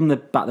Rocco from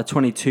about the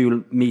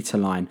 22 metre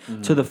line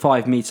to the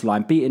 5 metre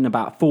line, beating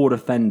about 4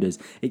 defenders,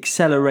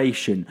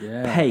 acceleration,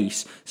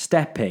 pace,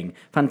 stepping,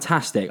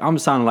 fantastic. I'm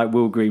sounding like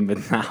Will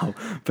Greenwood now,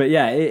 but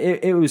yeah,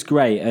 it was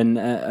great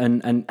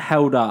and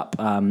held up.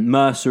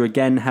 Mercer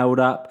again held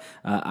up.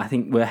 I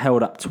think we're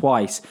held up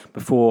twice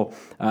before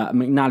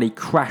McNally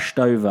crashed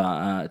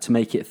over to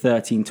make it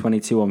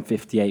 13-22 on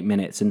 58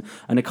 minutes, and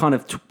it kind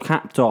of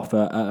capped off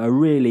a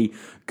really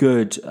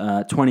good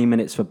 20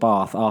 minutes for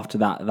Bath after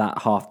that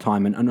half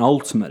time, and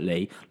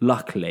ultimately,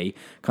 luckily,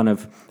 kind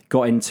of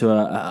got into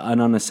an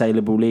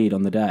unassailable lead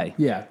on the day.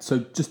 Yeah, so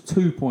just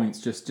 2 points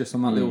just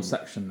on that little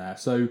section there.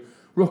 So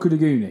Rocco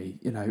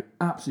Duguni,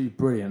 absolutely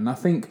brilliant. And I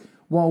think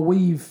while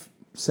we've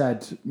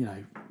said,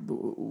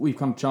 we've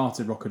kind of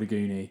charted Rocco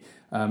Duguni,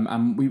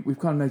 and we've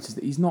kind of noticed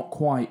that he's not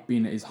quite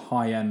been at his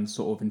high-end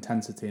sort of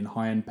intensity and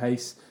high-end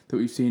pace that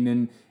we've seen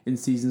in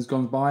seasons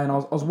gone by. And I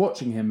was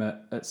watching him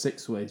at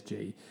Six Ways,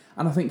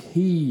 and I think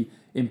he,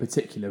 in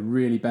particular,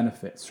 really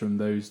benefits from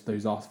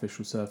those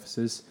artificial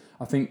surfaces.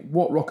 I think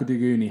what Rocco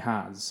Duguni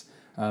has,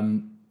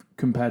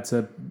 compared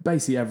to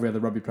basically every other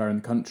rugby player in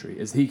the country,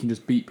 is he can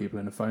just beat people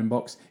in a phone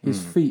box.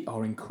 His feet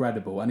are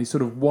incredible, and his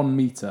sort of 1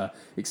 metre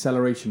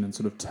acceleration and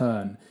sort of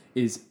turn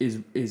is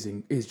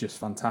just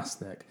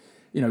fantastic.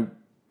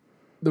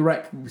 The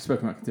Rec, we've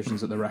spoken about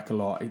conditions at the Rec a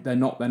lot. They're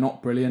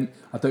not brilliant.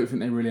 I don't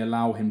think they really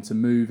allow him to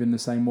move in the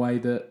same way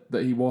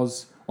that he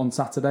was on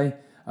Saturday,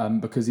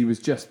 because he was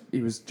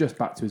just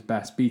back to his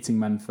best, beating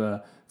men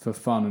for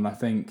fun. And I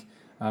think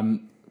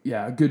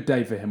a good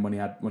day for him when he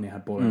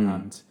had ball in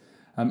hand.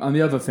 And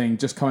the other thing,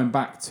 just coming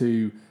back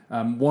to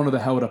one of the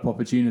held up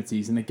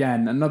opportunities, and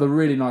again another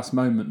really nice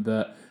moment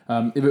that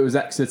if it was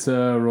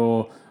Exeter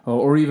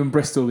or even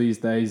Bristol these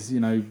days,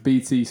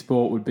 BT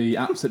Sport would be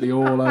absolutely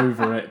all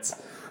over it.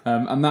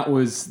 And that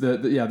was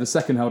the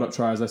second held up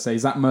try, as I say.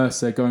 Zach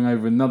Mercer going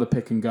over another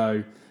pick and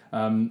go.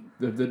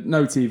 The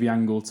no TV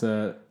angle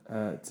to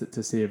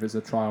see if it's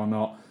a try or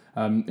not.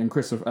 And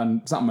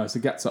Zach Mercer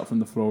gets up from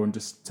the floor and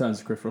just turns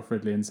to Christopher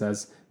Ridley and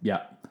says,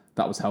 "Yeah,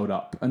 that was held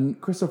up." And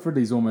Christopher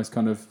Ridley's almost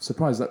kind of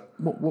surprised, like,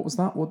 what was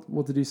that?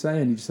 What did he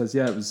say? And he just says,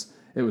 "Yeah,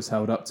 it was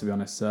held up, to be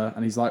honest, sir."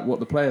 And he's like, "What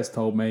the players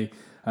told me.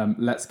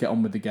 Let's get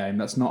on with the game.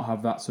 Let's not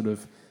have that sort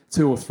of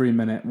 2 or 3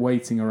 minute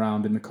waiting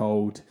around in the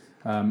cold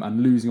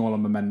and losing all our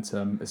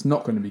momentum. It's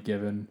not going to be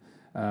given."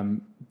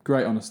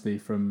 Great honesty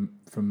from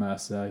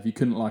Mercer. If you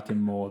couldn't like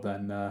him more,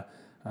 then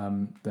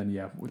then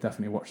yeah, we'll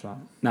definitely watch that.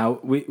 Now,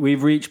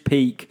 we've reached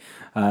peak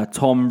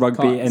Tom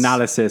Rugby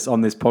analysis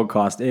on this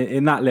podcast.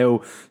 In that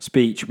little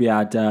speech, we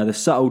had the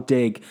subtle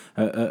dig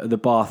at the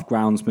Bath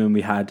groundsman.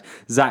 We had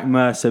Zach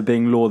Mercer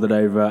being lauded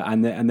over,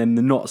 and then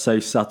the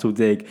not-so-subtle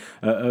dig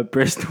at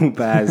Bristol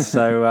Bears.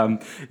 So,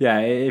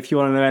 if you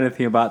want to know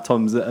anything about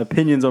Tom's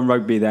opinions on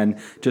rugby, then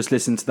just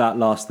listen to that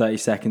last 30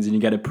 seconds and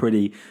you get a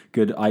pretty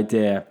good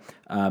idea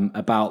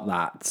about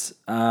that.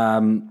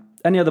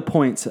 Any other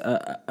points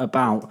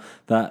about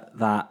that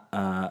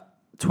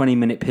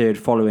 20-minute period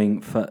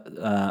following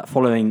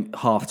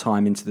half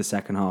time into the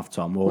second half,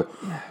 Tom? Or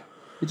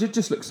it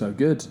just looked so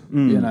good.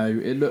 You know,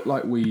 it looked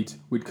like we'd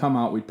come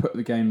out, we'd put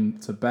the game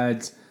to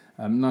bed.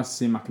 Nice to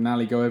see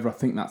McInally go over. I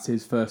think that's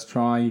his first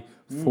try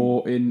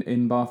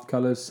in Bath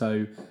colours.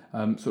 So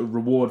sort of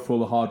reward for all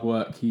the hard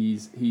work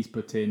he's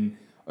put in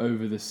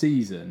over the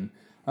season.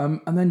 And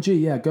then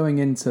going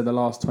into the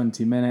last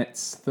 20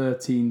 minutes,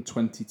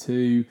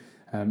 13-22.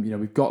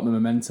 We've got the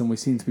momentum. We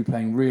seem to be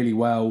playing really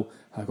well.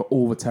 Got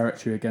all the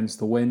territory against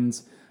the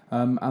wind,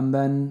 and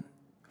then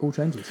all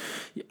changes.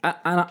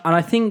 And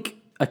I think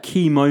a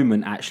key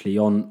moment actually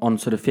on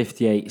sort of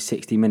 58,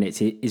 60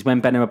 minutes is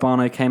when Beno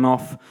Obano came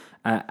off.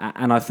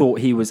 And I thought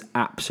he was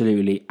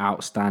absolutely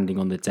outstanding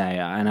on the day.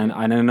 And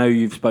I know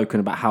you've spoken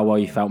about how well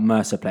you felt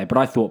Mercer played, but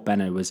I thought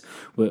Beno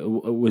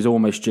was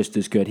almost just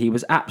as good. He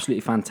was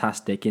absolutely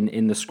fantastic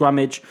in the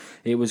scrummage.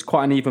 It was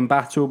quite an even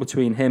battle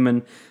between him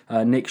and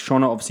Nick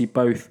Shonner, obviously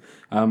both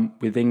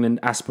with England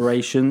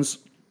aspirations.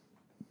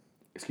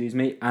 Excuse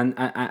me,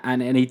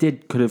 and he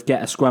could have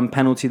get a scrum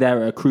penalty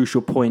there at a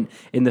crucial point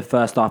in the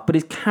first half. But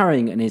his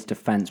carrying and his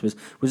defence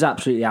was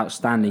absolutely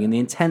outstanding, and the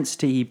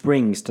intensity he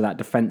brings to that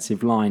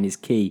defensive line is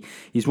key.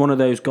 He's one of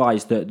those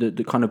guys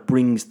that kind of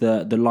brings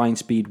the line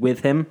speed with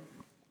him.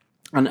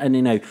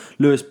 And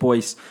Lewis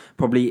Boyce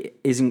probably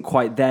isn't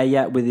quite there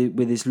yet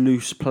with his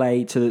loose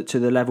play to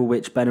the level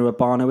which Beno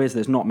Obano is.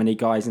 There's not many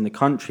guys in the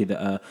country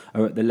that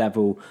are at the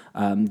level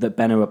that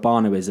Beno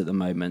Obano is at the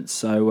moment.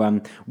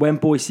 So when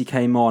Boyce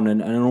came on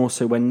and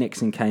also when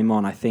Nixon came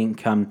on, I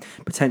think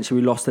potentially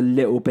we lost a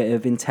little bit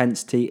of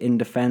intensity in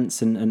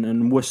defence,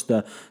 and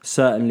Worcester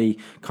certainly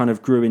kind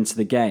of grew into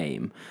the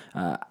game.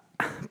 And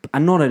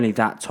not only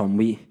that, Tom,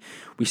 we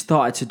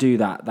started to do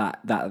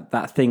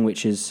that thing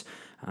which is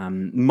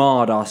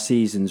marred our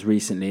seasons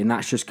recently, and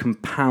that's just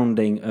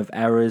compounding of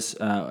errors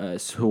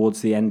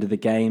towards the end of the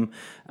game.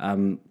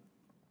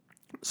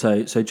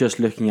 So just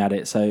looking at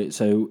it,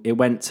 so it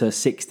went to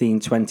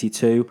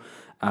 16-22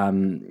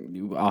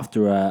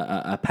 after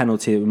a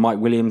penalty that Mike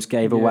Williams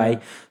gave away.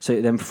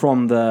 So then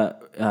from the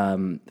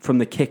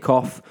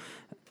kickoff,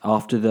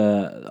 after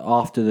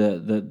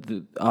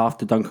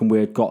Duncan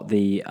Weird got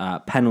the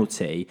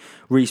penalty,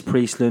 Reece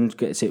Priestland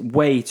gets it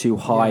way too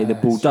high. The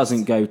ball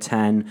doesn't go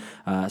 10,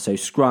 so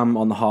scrum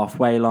on the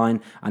halfway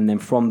line, and then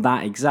from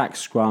that exact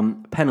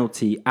scrum,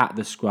 penalty at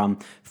the scrum,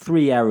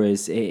 3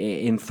 errors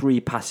in 3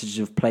 passages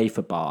of play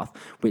for Bath,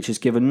 which has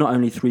given not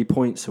only 3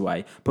 points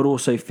away, but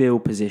also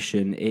field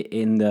position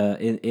in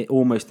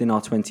almost in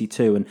our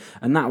 22,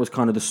 and that was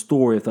kind of the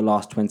story of the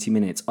last 20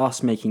 minutes.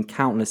 Us making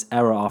countless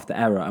error after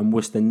error, and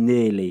Worcester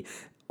nearly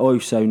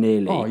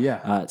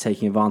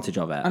taking advantage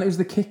of it. And it was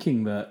the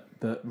kicking that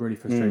really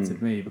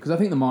frustrated me, because I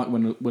think the Mike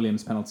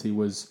Williams penalty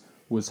was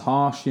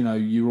harsh.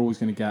 You're always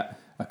going to get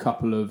a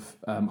couple of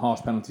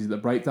harsh penalties at the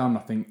breakdown.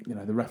 I think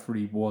the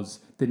referee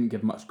didn't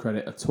give much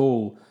credit at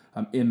all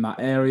in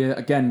that area.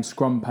 Again,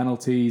 scrum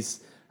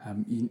penalties.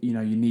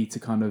 You need to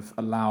kind of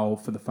allow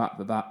for the fact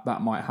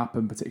that might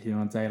happen,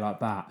 particularly on a day like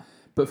that.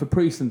 But for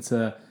Priestland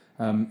to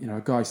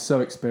a guy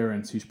so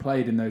experienced who's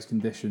played in those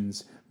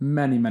conditions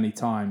many, many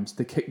times,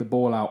 to kick the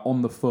ball out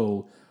on the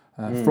full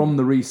from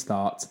the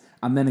restart,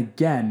 and then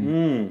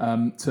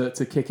again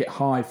to kick it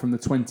high from the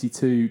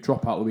 22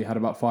 dropout that we had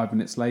about 5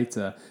 minutes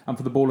later, and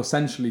for the ball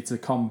essentially to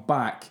come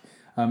back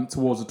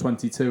towards the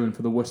 22, and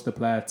for the Worcester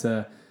player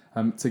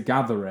to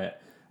gather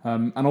it.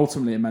 And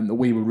ultimately it meant that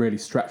we were really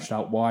stretched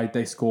out wide.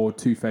 They scored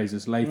 2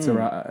 phases later.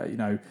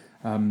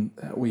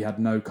 We had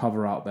no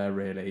cover out there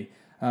really.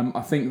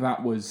 I think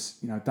that was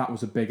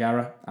a big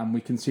error, and we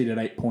conceded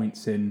 8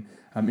 points in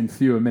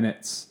fewer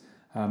minutes,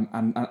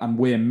 and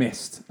Weir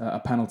missed a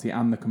penalty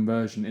and the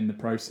conversion in the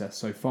process.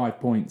 So 5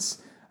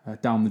 points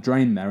down the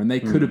drain there, and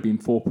they could have been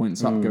 4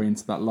 points up going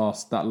into that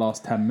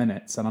last 10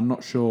 minutes. And I'm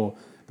not sure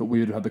that we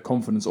would have had the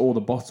confidence or the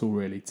bottle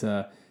really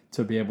to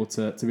be able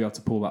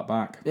to pull that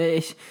back.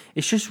 It's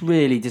just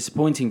really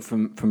disappointing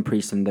from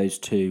Priestland, those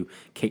 2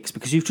 kicks,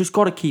 because you've just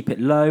got to keep it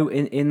low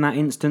in that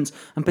instance,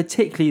 and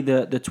particularly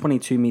the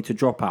 22-metre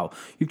dropout.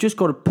 You've just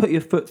got to put your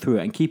foot through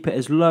it and keep it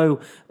as low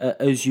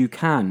as you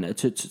can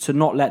to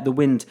not let the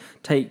wind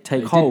take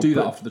hold. He did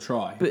do that after the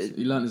try. But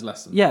he learned his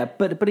lesson. Yeah,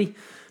 but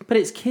But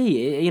it's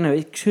key.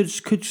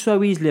 It could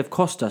so easily have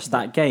cost us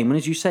that game. And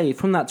as you say,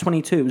 from that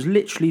 22, it was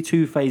literally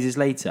 2 phases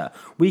later.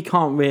 We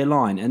can't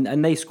realign,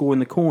 and they score in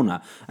the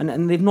corner.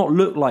 And they've not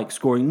looked like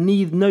scoring.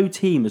 No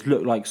team has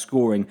looked like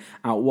scoring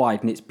out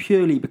wide. And it's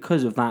purely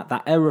because of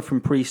that error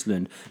from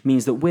Priestland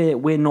means that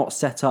we're not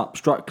set up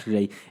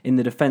structurally in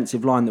the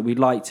defensive line that we'd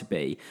like to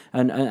be.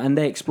 And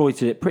they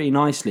exploited it pretty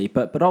nicely.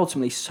 But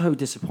ultimately, so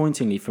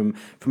disappointingly from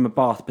a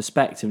Bath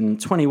perspective. And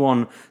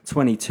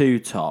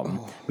 21-22,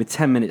 Tom, with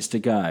 10 minutes to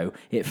go,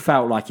 it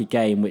felt like a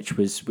game which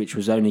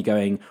was only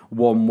going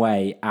one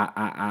way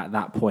at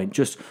that point.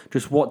 Just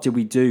what did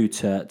we do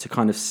to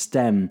kind of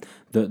stem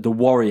the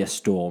Warrior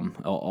storm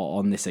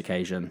on this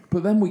occasion?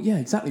 But then we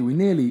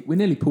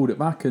nearly pulled it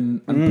back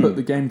and put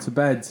the game to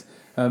bed.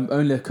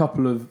 Only a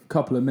couple of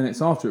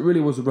minutes after. It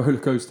really was a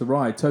rollercoaster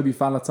ride. Toby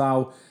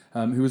Faletau,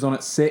 who was on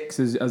at 6,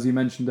 as you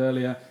mentioned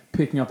earlier,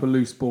 picking up a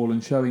loose ball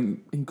and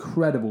showing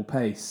incredible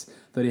pace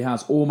that he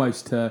has,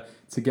 almost to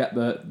get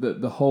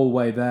the whole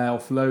way there,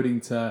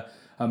 offloading to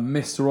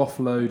Mr.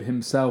 Offload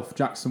himself,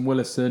 Jackson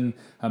Willison,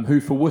 who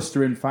for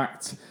Worcester, in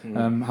fact,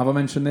 have I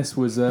mentioned this,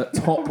 was a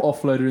top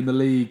offloader in the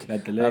league,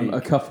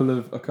 a couple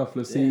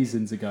of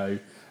seasons ago.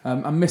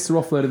 And Mr.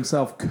 Offload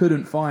himself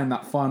couldn't find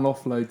that final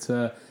offload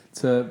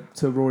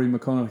to Rory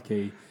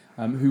McConaughey,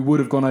 who would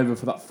have gone over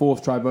for that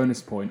 4th try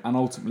bonus point and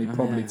ultimately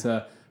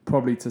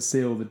probably to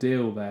seal the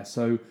deal there.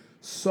 So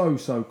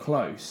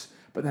close.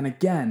 But then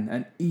again,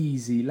 an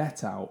easy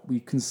let out. We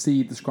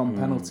concede the scrum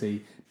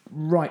penalty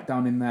right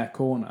down in their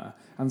corner,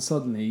 and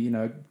suddenly,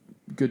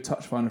 good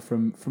touch finder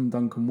from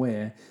Duncan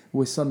Weir,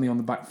 we're suddenly on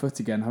the back foot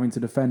again, having to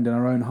defend in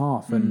our own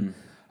half. And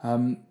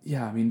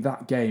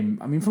that game,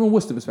 from a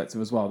Worcester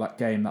perspective as well,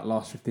 that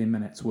last 15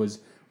 minutes was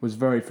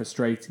very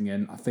frustrating,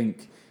 and I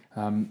think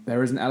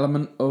there is an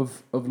element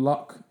of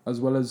luck as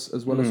well as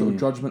sort of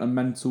judgment and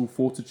mental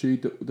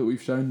fortitude that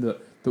we've shown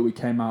that we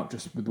came out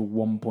just with a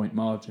 1 point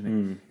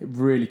margin. It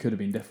really could have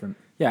been different.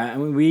 Yeah,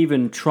 we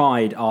even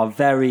tried our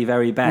very,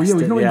 very best.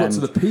 We've not even got to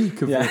the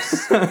peak of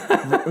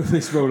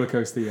this roller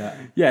coaster yet.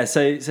 Yeah,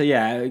 so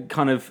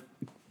kind of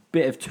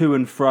bit of to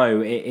and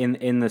fro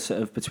in the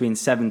sort of between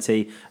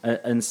 70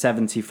 and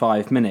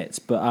 75 minutes.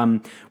 But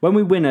when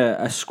we win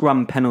a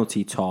scrum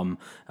penalty, Tom,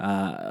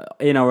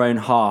 in our own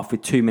half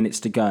with 2 minutes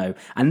to go,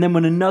 and then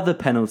win another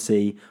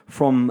penalty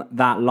from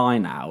that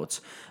line out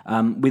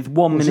with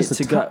 1 minute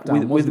to go,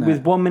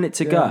 with 1 minute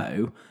to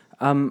go.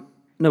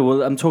 No,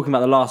 well, I'm talking about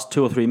the last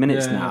 2 or 3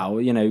 minutes now.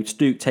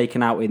 Stuke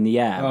taken out in the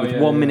air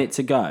with 1 minute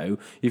to go.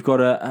 You've got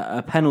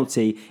a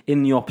penalty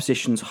in the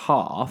opposition's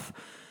half.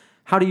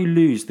 How do you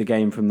lose the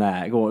game from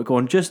there? Go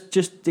on.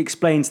 Just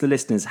explain to the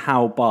listeners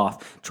how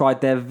Bath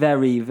tried their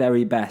very,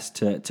 very best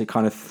to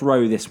kind of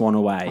throw this one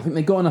away. I think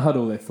they got in a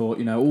huddle. They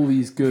thought, all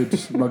these good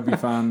rugby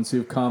fans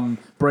who've come,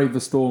 brave the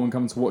storm and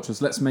come to watch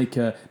us. Let's make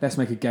a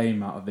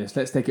game out of this.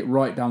 Let's take it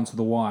right down to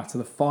the wire, to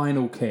the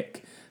final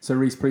kick. So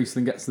Reece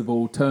Priestland gets the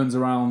ball, turns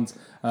around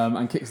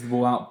and kicks the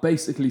ball out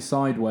basically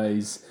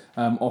sideways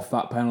off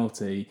that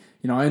penalty.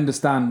 I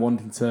understand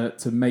wanting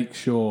to make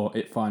sure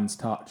it finds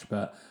touch,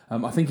 but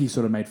I think he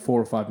sort of made 4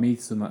 or 5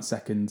 metres on that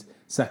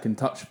second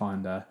touch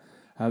finder.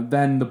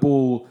 Then the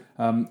ball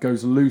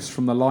goes loose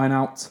from the line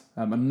out,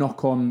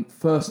 a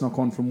first knock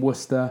on from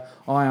Worcester.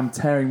 I am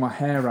tearing my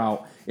hair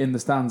out in the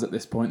stands at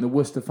this point. The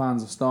Worcester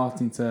fans are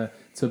starting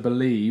to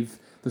believe.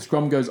 The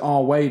scrum goes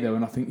our way though,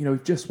 and I think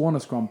we've just won a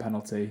scrum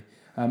penalty.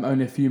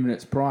 Only a few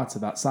minutes prior to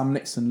that, Sam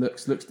Nixon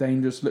looks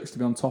dangerous, looks to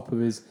be on top of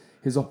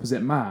his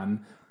opposite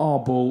man. Our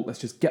ball, let's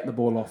just get the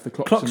ball off. The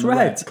clock's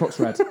red.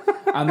 Clock's red.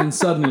 And then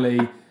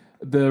suddenly,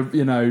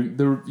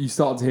 you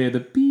start to hear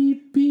the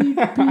beep, beep,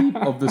 beep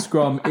of the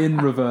scrum in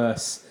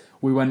reverse.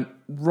 We went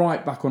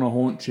right back on our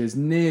haunches.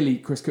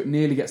 Chris Cook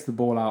nearly gets the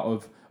ball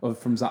out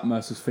from Zach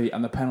Mercer's feet,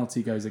 and the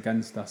penalty goes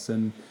against us.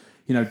 And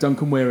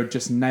Duncan Weir had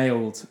just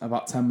nailed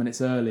about 10 minutes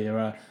earlier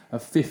a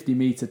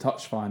 50-metre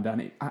touch finder,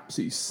 and it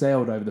absolutely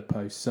sailed over the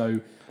post.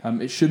 So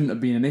it shouldn't have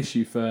been an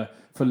issue for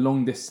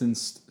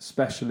long-distance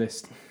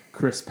specialist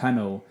Chris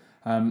Pennell.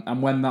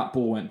 And when that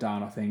ball went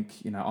down, I think,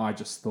 I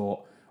just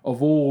thought,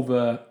 of all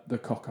the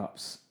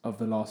cock-ups of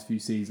the last few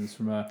seasons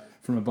from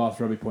a Bath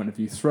Rugby point of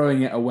view,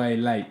 throwing it away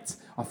late,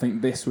 I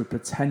think this would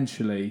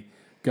potentially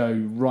go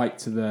right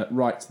to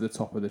the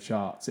top of the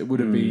charts. It would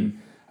have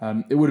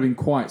been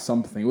quite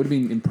something. It would have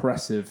been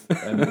impressive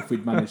if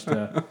we'd managed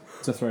to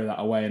throw that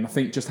away. And I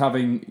think just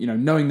having,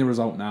 knowing the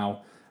result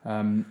now,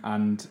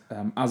 and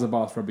as a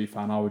Bath Rugby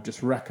fan, I would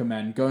just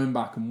recommend going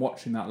back and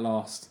watching that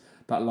last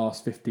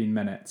 15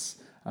 minutes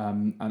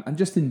and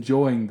just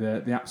enjoying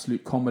the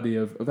absolute comedy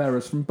of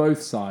errors from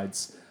both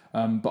sides,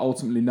 but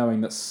ultimately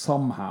knowing that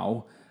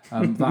somehow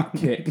that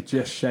kick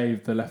just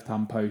shaved the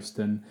left-hand post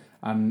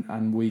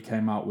and we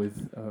came out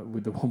with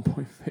the 1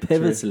 point victory.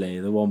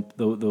 Pivotally,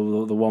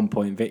 the 1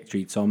 point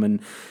victory, Tom.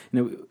 And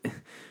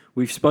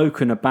we've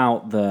spoken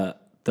about the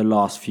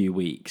last few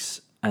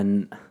weeks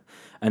and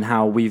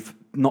how we've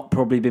not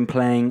probably been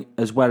playing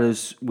as well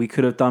as we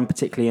could have done,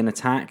 particularly in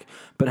attack,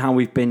 but how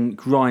we've been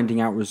grinding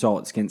out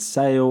results against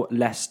Sale,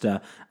 Leicester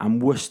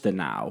and Worcester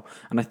now.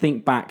 And I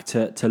think back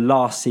to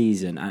last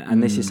season,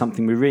 and this is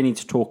something we really need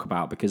to talk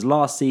about, because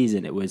last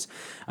season it was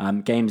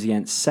games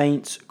against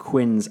Saints,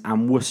 Quins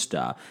and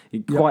Worcester.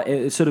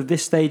 Quite sort of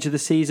this stage of the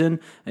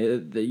season,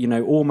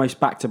 almost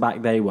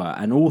back-to-back they were,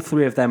 and all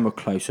three of them were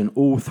close, and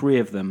all three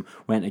of them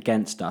went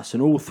against us,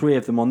 and all three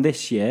of them on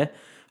this year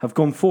have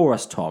gone for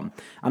us, Tom.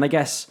 And I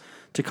guess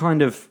to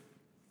kind of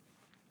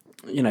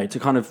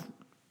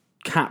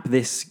cap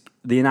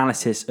the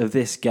analysis of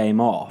this game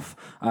off,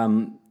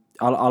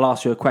 I'll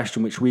ask you a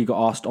question which we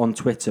got asked on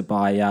Twitter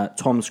by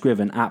Tom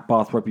Scriven at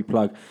Bath Rugby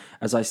Plug,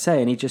 as I say,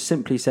 and he just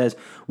simply says,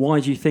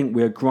 why do you think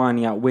we're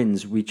grinding out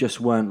wins we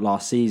just weren't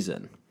last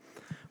season?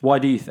 Why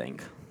do you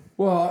think?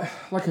 Well,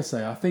 like I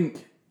say, I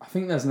think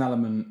there's an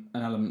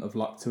element of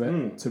luck to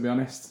it, to be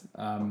honest.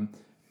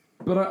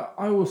 But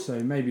I also,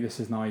 maybe this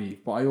is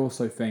naive, but I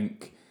also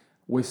think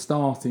we're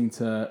starting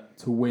to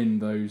win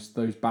those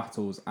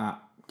battles at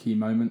key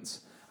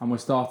moments, and we're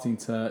starting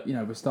to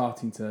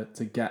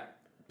get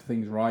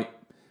things right.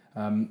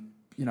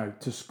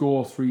 To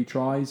score 3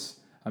 tries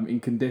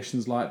in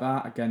conditions like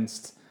that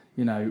against,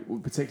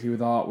 particularly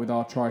with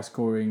our try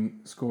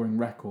scoring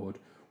record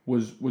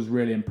was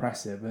really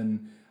impressive.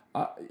 And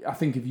I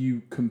think if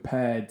you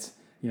compared,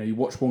 you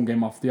watch one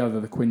game after the other,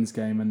 the Quins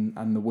game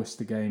and the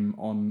Worcester game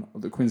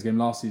the Quins game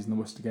last season, the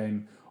Worcester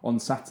game on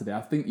Saturday,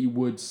 I think you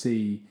would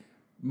see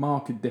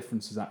marked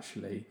differences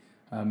actually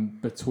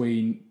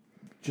between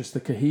just the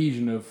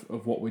cohesion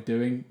of what we're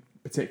doing,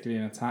 particularly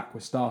in attack. We're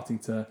starting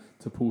to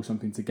pull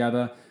something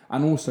together,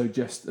 and also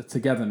just a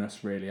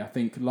togetherness really. I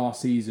think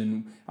last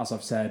season, as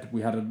I've said,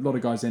 we had a lot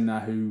of guys in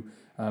there who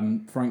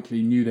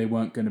frankly knew they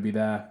weren't going to be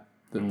there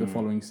the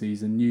following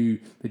season, knew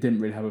they didn't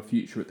really have a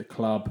future at the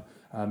club.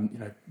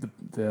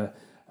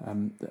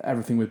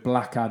 Everything with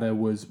Blackadder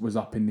was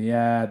up in the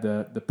air.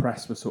 The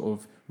press was sort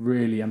of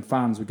really, and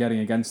fans were getting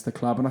against the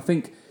club, and I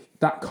think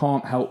that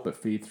can't help but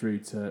feed through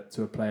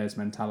to a player's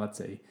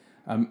mentality.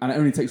 And it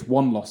only takes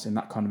one loss in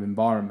that kind of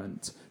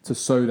environment to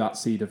sow that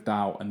seed of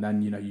doubt, and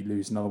then you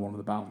lose another one on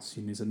the bounce.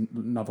 You lose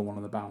another one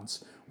on the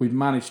bounce. We've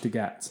managed to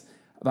get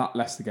that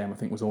Leicester game. I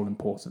think was all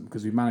important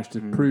because we managed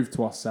to prove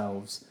to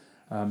ourselves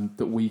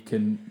that we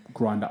can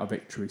grind out a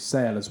victory.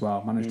 Sale as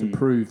well managed to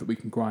prove that we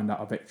can grind out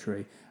a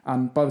victory,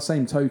 and by the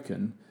same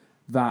token,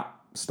 that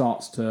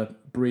starts to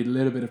breed a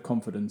little bit of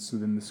confidence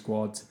within the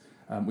squad.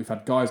 We've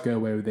had guys go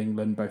away with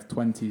England, both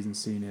 20s and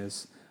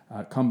seniors,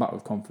 come back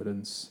with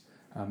confidence.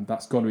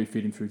 That's got to be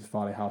feeding through to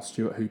Farleigh House.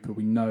 Stuart Hooper,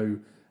 we know,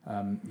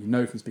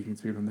 from speaking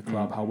to people in the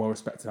club, how well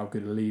respected, how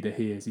good a leader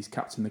he is. He's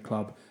captained the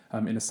club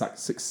in a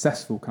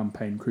successful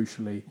campaign,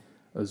 crucially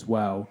as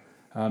well.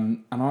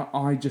 And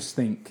I just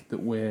think that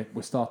we're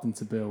starting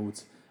to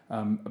build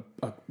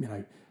a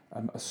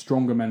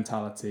stronger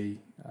mentality,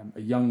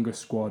 a younger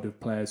squad of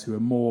players who are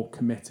more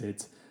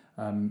committed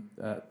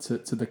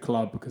to the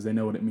club because they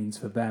know what it means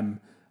for them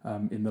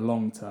in the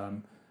long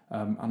term.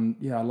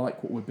 I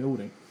like what we're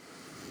building.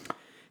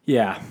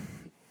 Yeah.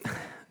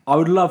 I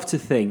would love to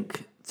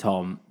think,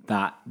 Tom,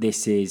 that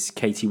this is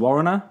Katie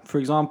Warrener, for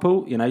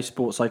example,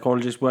 sports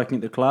psychologist working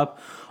at the club.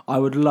 I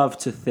would love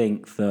to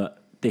think that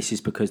this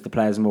is because the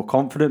players are more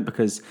confident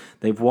because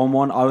they've won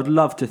one. I would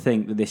love to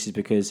think that this is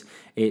because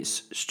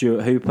it's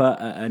Stuart Hooper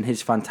and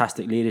his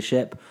fantastic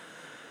leadership.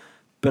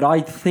 But I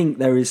think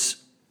there is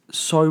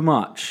so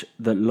much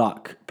that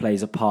luck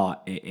plays a part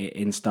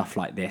in stuff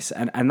like this.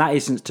 And that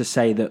isn't to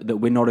say that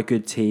we're not a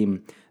good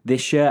team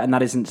this year, and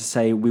that isn't to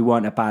say we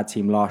weren't a bad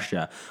team last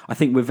year. I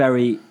think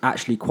we're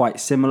actually quite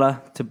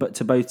similar to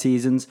both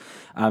seasons.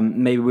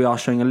 Maybe we are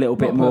showing a little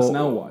bit more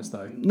personnel-wise,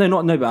 though.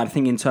 No, but I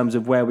think in terms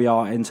of where we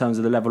are, in terms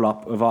of the level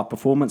up of our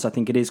performance, I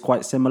think it is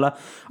quite similar.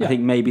 Yeah. I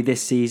think maybe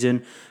this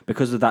season,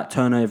 because of that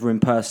turnover in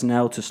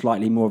personnel to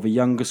slightly more of a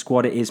younger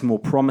squad, it is more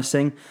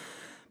promising.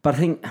 But I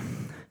think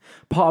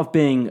part of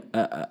being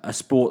a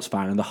sports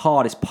fan, and the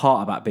hardest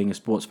part about being a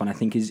sports fan, I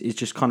think, is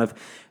just kind of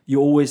you're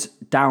always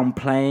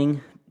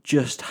downplaying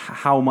just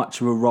how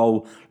much of a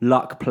role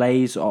luck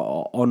plays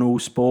on all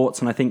sports.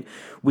 And I think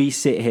we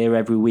sit here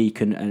every week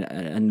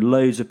and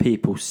loads of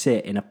people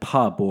sit in a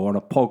pub or on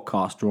a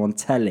podcast or on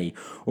telly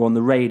or on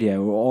the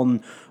radio or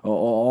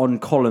on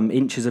column,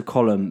 inches of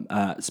column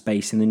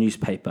space in the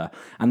newspaper,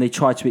 and they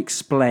try to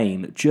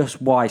explain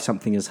just why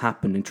something has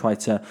happened and try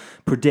to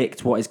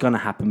predict what is going to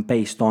happen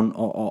based on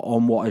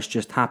what has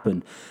just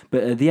happened.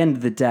 But at the end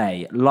of the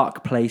day,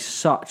 luck plays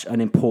such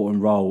an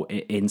important role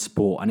in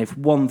sport, and if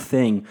one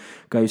thing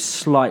goes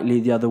slightly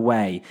the other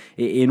way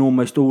in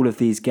almost all of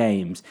these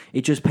games,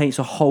 it just paints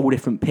a whole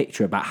different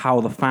picture about how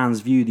the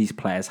fans view these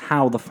players,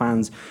 how the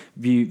fans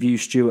view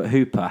Stuart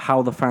Hooper,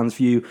 how the fans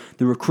view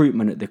the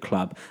recruitment at the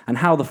club, and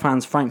how the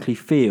fans frankly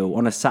feel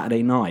on a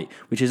Saturday night,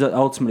 which is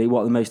ultimately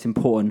what the most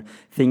important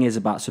thing is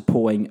about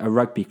supporting a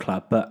rugby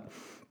club. But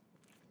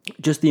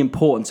just the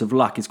importance of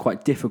luck is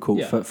quite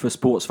difficult for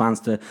sports fans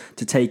to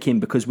take in,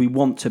 because we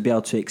want to be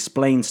able to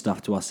explain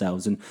stuff to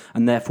ourselves and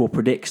therefore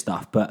predict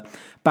stuff. But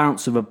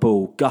bounce of a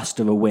ball, gust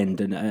of a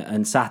wind,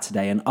 and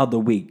Saturday and other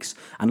weeks,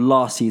 and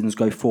last season's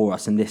go for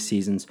us and this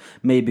season's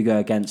maybe go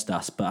against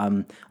us. But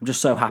I'm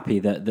just so happy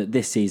that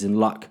this season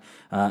luck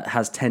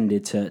has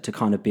tended to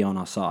kind of be on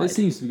our side. It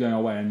seems to be going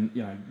our way, and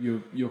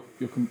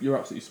you're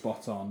absolutely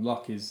spot on.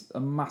 Luck is a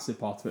massive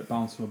part of it,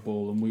 bounce of a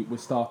ball, and we're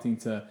starting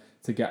to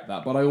get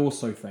that. But I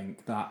also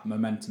think that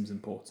momentum's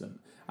important.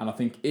 And I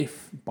think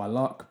if by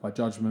luck, by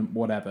judgment,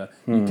 whatever,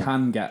 you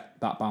can get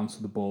that bounce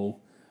of the ball,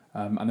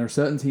 and there are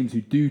certain teams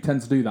who do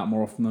tend to do that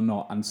more often than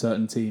not, and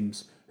certain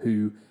teams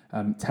who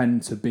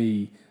tend to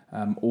be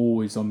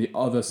always on the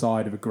other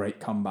side of a great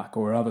comeback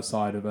or other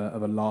side of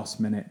a last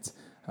minute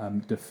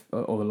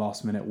or the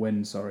last minute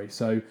win.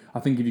 So I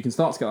think if you can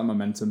start to get that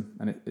momentum,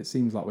 and it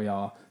seems like we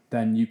are,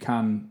 then you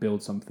can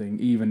build something,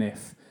 even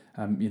if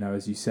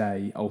as you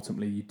say,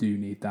 ultimately you do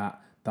need that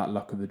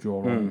luck of the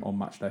draw on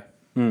match day.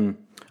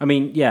 I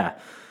mean,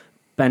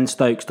 Ben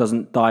Stokes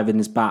doesn't dive in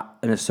his bat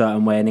in a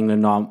certain way, and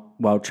England aren't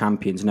world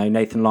champions.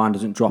 Nathan Lyon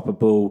doesn't drop a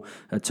ball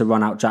to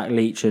run out Jack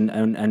Leach,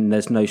 and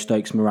there's no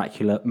Stokes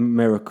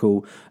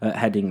miracle at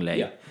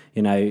Headingley.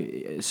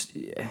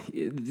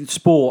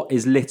 Sport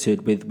is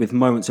littered with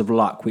moments of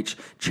luck which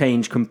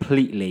change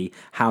completely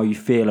how you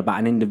feel about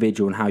an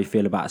individual and how you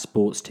feel about a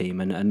sports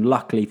team. And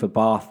luckily for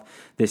Bath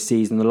this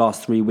season, the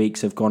last 3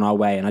 weeks have gone our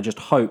way. And I just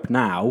hope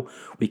now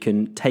we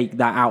can take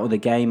that out of the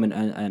game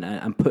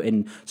and put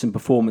in some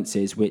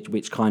performances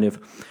which kind of,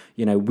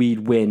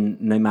 we'd win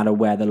no matter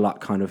where the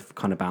luck kind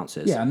of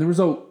bounces. Yeah, and the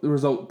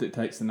result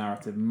dictates the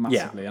narrative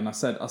massively. Yeah. And I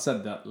said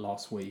that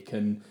last week,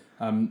 and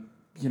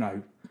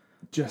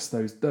just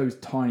those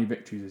tiny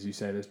victories, as you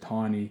say, those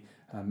tiny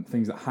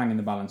things that hang in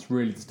the balance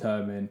really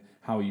determine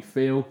how you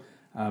feel,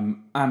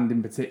 and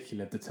in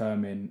particular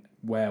determine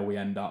where we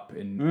end up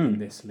in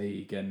this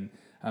league. And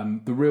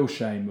the real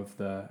shame of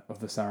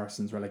the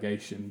Saracens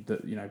relegation,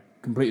 that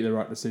completely the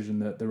right decision,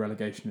 the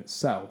relegation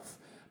itself.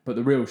 But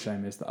the real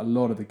shame is that a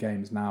lot of the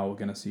games now we're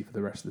going to see for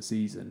the rest of the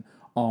season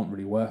aren't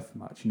really worth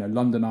much.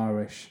 London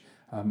Irish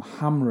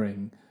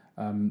hammering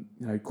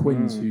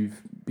Quins,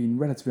 who've been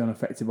relatively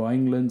unaffected by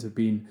England, have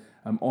been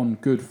on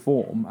good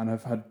form and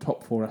have had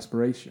top four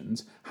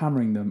aspirations,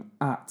 hammering them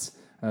at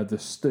the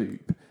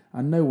Stoop.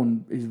 And no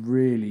one is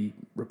really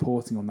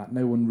reporting on that.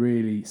 No one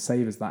really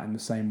savours that in the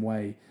same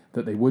way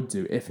that they would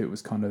do if it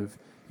was kind of,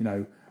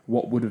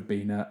 what would have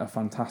been a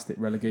fantastic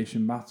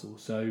relegation battle.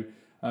 So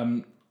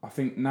I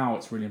think now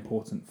it's really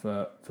important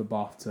for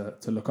Bath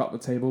to look up the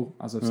table.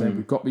 As I've said,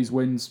 we've got these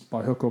wins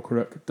by hook or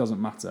crook, it doesn't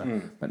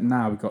matter. But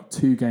now we've got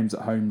 2 games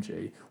at home,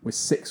 with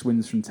 6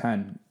 wins from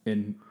 10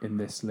 in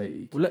this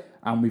league.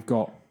 And we've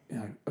got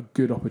a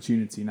good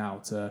opportunity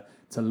now to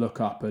look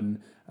up and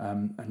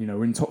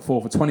we're in top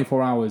 4 for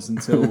 24 hours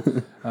until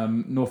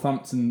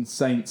Northampton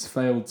Saints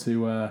failed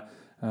to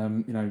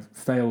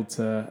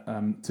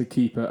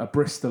keep a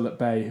Bristol at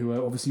bay, who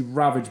are obviously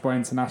ravaged by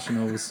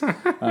internationals,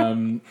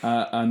 and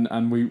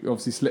we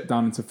obviously slipped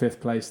down into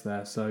 5th place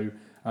there. So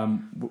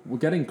we're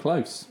getting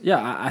close.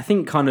 Yeah, I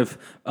think kind of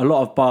a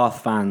lot of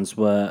Bath fans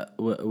were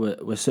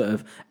sort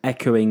of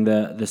echoing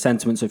the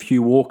sentiments of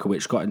Hugh Walker,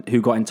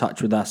 who got in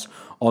touch with us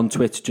on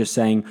Twitter, just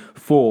saying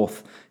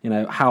 4th.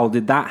 How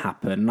did that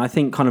happen? And I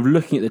think kind of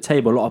looking at the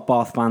table, a lot of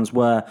Bath fans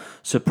were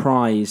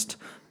surprised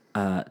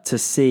to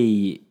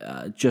see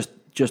just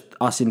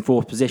us in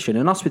 4th position,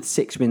 and us with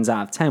 6 wins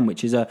out of 10,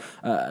 which is the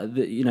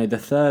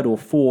 3rd or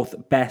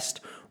 4th best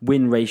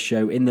win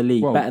ratio in the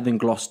league, better than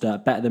Gloucester,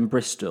 better than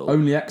Bristol.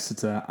 Only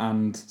Exeter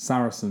and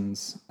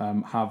Saracens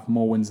have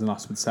more wins than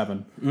us with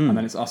 7, and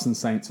then it's us and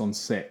Saints on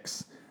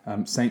 6.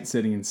 Saints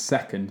sitting in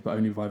 2nd, but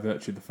only by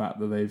virtue of the fact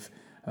that they've,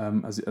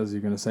 as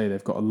you're going to say,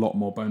 they've got a lot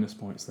more bonus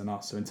points than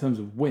us. So in terms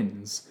of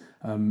wins,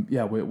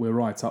 we're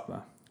right up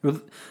there. Well,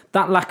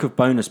 that lack of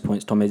bonus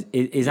points, Tom,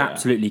 is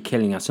absolutely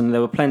killing us, and there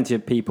were plenty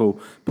of people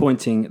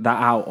pointing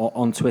that out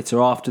on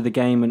Twitter after the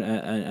game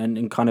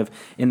and kind of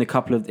in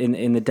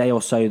the day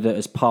or so that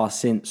has passed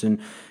since. And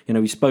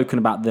we've spoken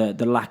about the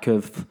lack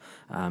of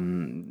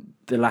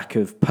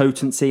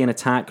potency in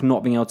attack,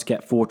 not being able to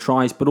get 4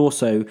 tries, but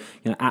also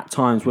at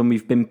times when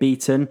we've been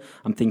beaten,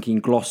 I'm thinking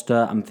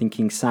Gloucester, I'm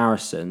thinking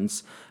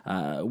Saracens,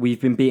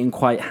 we've been beaten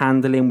quite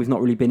handily, and we've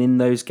not really been in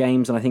those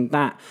games, and I think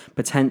that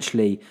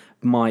potentially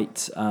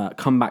might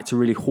come back to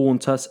really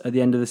haunt us at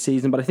the end of the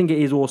season. But I think it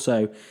is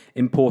also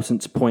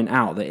important to point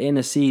out that in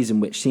a season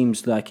which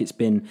seems like it's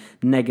been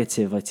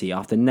negativity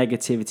after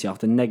negativity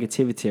after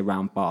negativity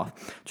around Bath,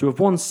 to have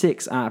won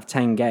 6 out of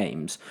 10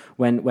 games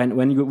when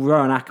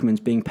Rowan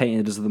Ackerman's being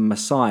painted as the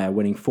Messiah,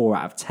 winning 4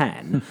 out of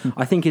 10,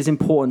 I think is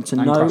important to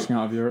know. And crashing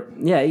out of Europe.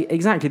 Yeah,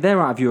 exactly.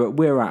 They're out of Europe,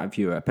 we're out of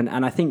Europe.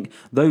 And I think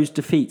those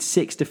defeats,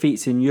 6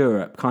 defeats in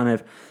Europe, kind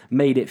of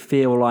made it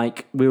feel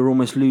like we were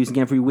almost losing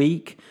every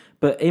week.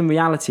 But in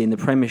reality, in the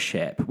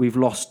Premiership, we've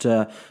lost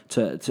to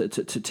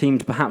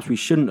teams perhaps we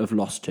shouldn't have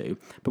lost to.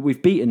 But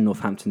we've beaten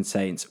Northampton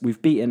Saints.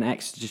 We've beaten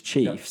Exeter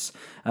Chiefs.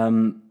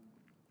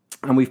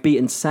 And we've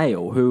beaten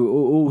Sale, who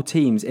are all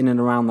teams in and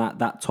around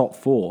that top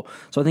four.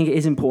 So I think it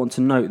is important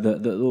to note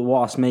that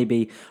whilst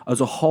maybe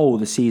as a whole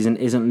the season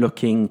isn't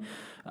looking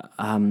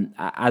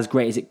as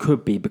great as it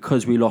could be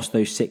because we lost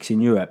those 6 in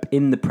Europe,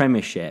 in the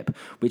Premiership,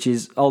 which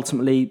is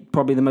ultimately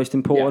probably the most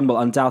important, well,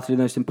 undoubtedly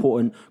the most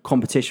important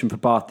competition for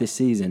Bath this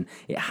season,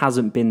 it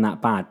hasn't been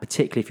that bad,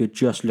 particularly if you're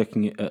just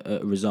looking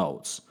at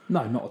results.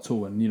 No, not at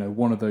all. And,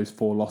 one of those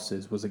 4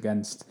 losses was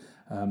against...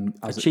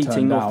 a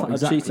cheating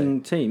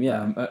team,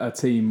 a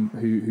team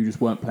who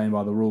just weren't playing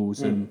by the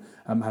rules and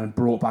had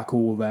brought back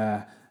all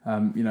their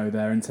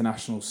their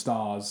international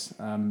stars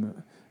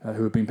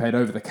who have been paid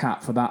over the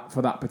cap for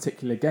that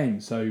particular game.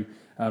 So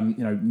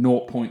 0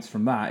 points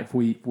from that. If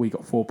we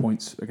got 4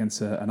 points against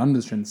an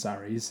understrength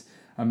Sarries,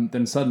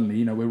 then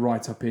suddenly we're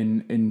right up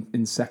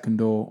in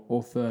second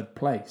or third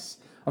place.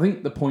 I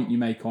think the point you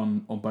make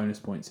on bonus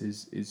points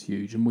is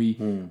huge, and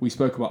we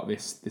spoke about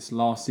this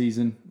last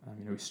season.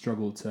 We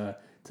struggled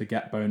to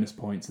get bonus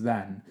points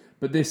then,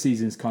 but this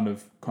season is kind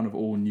of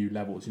all new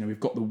levels. We've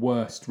got the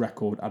worst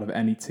record out of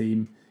any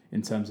team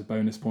in terms of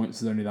bonus points.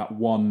 There's only that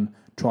 1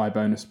 try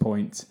bonus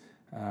point,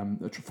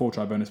 4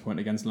 try bonus point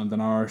against London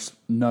Irish.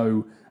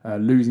 No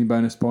losing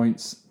bonus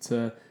points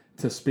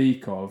to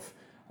speak of.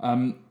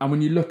 And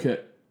when you look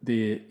at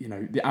the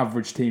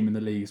average team in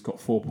the league has got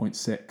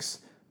 4.6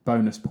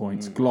 bonus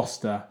points.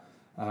 Gloucester,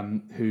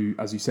 who,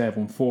 as you say, have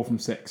won 4 from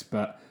 6,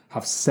 but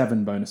have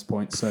 7 bonus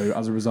points. So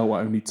as a result, we're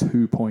only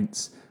 2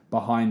 points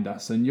behind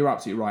us. And you're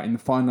absolutely right. In the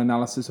final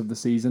analysis of the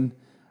season,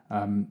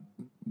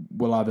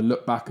 we'll either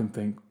look back and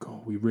think,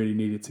 God, we really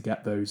needed to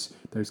get those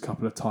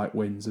couple of tight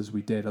wins as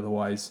we did.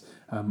 Otherwise,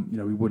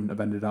 we wouldn't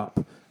have ended up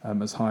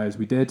as high as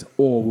we did.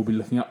 Or we'll be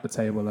looking up the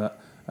table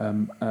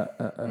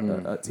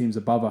at teams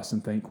above us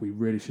and think we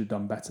really should have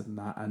done better than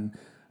that. And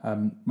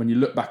when you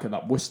look back at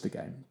that Worcester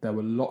game, there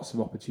were lots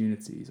of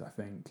opportunities, I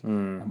think.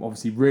 I'm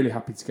obviously really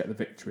happy to get the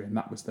victory, and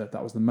that was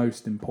the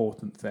most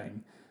important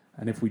thing.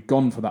 And if we'd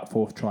gone for that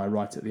 4th try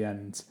right at the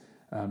end,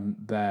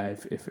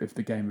 if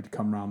the game had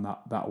come round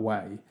that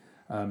way,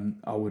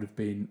 I would have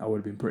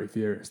been pretty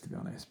furious, to be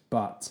honest.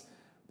 But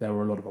there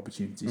were a lot of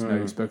opportunities.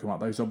 You've spoken about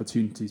those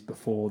opportunities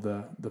before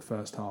the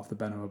first half, the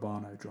Benno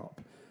Urbano drop.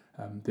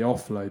 The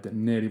offload that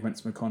nearly went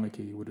to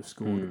McConaughey would have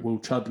scored. Will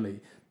Chudley,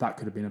 that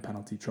could have been a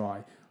penalty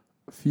try.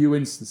 A few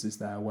instances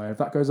there where if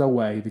that goes our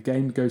way, the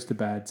game goes to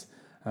bed.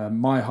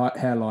 My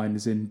hairline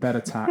is in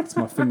better tact.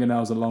 My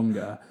fingernails are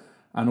longer,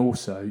 and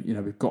also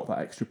we've got that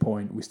extra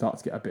point. We start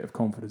to get a bit of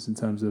confidence in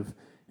terms of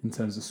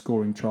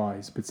scoring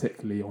tries,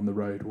 particularly on the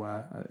road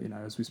where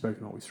as we've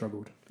spoken about, we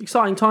struggled.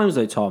 Exciting times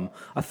though, Tom.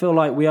 I feel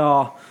like we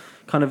are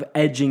kind of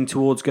edging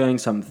towards going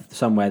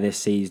somewhere this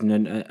season,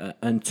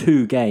 and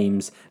 2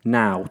 games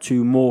now,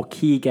 2 more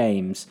key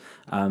games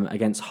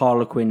against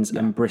Harlequins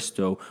and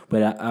Bristol,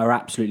 that are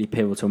absolutely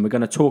pivotal. And we're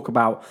going to talk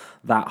about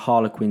that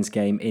Harlequins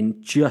game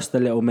in just a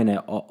little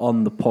minute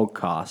on the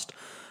podcast.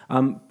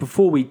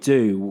 Before we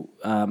do,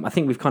 I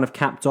think we've kind of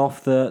capped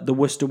off the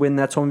Worcester win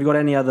there. Tom, have you got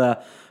any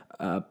other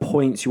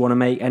points you want to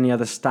make? Any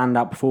other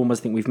standout performers?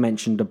 I think we've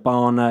mentioned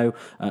Urbano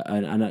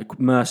and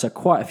Mercer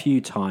quite a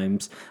few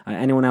times.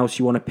 Anyone else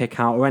you want to pick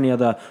out, or any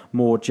other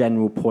more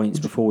general points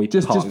before we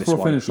just park this one?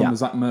 before I finish on the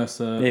Zach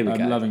Mercer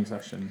loving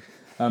session.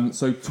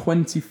 So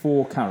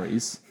 24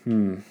 carries,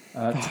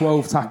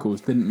 12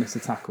 tackles, didn't miss a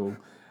tackle,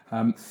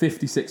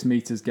 56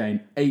 metres gained,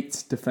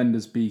 8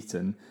 defenders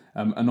beaten,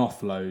 an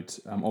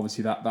offload.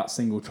 Obviously that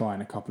single try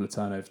and a couple of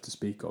turnovers to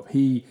speak of.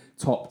 He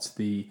topped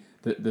the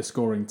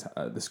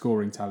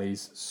scoring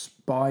tallies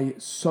by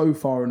so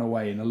far and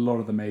away in a lot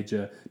of the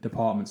major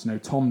departments.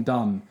 Tom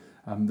Dunn,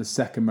 the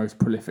second most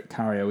prolific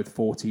carrier with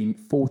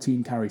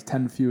 14 carries,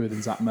 10 fewer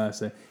than Zach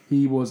Mercer.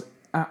 He was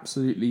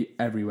absolutely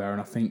everywhere,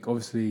 and I think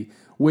obviously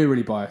we're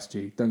really biased,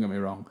 don't get me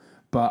wrong,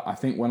 but I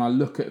think when I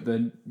look at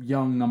the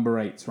young number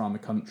 8s around the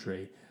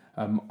country,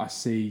 I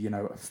see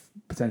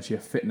potentially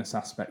a fitness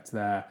aspect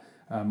there.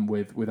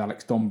 With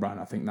Alex Dombrand,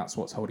 I think that's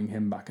what's holding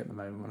him back at the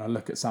moment. When I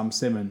look at Sam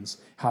Simmons,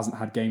 hasn't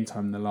had game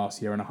time in the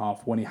last year and a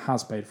half. When he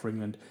has played for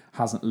England,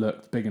 hasn't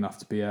looked big enough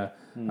to be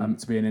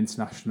an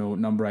international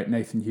number 8.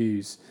 Nathan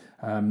Hughes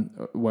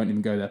won't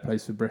even go there,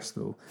 plays for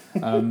Bristol.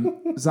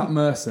 Zach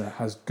Mercer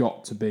has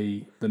got to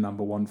be the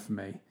number 1 for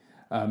me.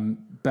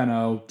 Ben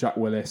Earl, Jack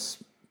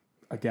Willis,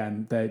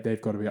 again,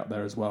 they've got to be up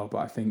there as well. But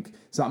I think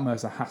Zach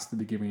Mercer has to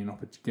be given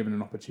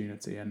an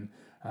opportunity, and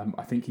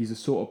I think he's a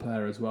sort of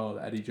player as well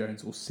that Eddie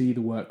Jones will see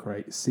the work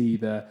rate, see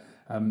the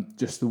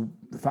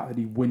fact that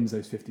he wins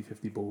those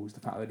 50-50 balls, the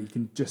fact that he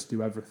can just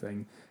do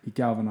everything. He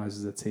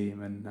galvanises a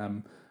team,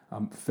 and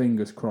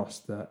fingers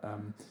crossed that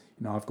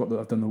I've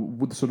done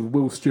the sort of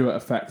Will Stewart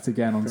effect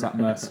again on Zach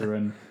Mercer,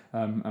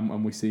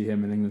 and we see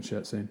him in England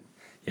shirt soon.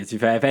 Yeah, to be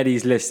fair, if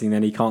Eddie's listening,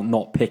 then he can't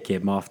not pick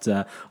him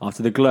after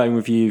the glowing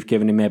review you've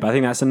given him here. But I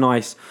think that's a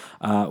nice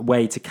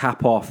way to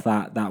cap off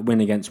that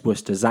win against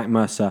Worcester. Zach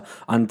Mercer,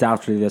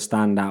 undoubtedly the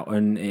standout,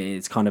 and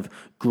it's kind of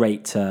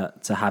great to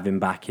have him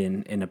back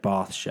in a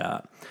Bath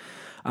shirt.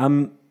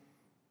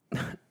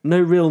 No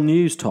real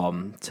news,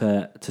 Tom,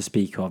 to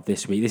speak of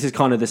this week. This is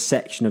kind of the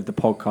section of the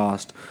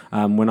podcast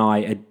when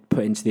I had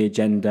put into the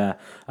agenda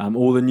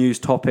all the news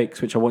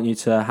topics which I want you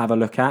to have a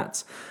look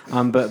at,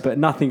 but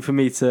nothing for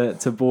me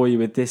to bore you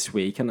with this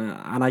week, and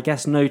I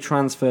guess no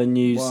transfer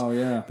news,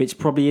 which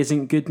probably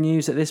isn't good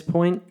news at this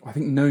point. I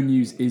think no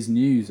news is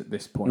news at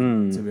this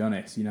point, to be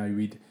honest.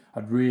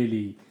 I'd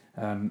really,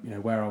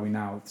 where are we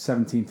now?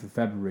 17th of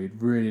February.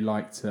 I'd really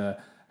like to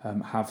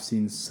have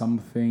seen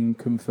something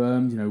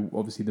confirmed.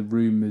 Obviously the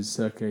rumours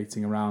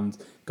circulating around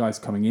guys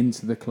coming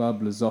into the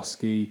club,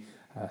 Lozowski,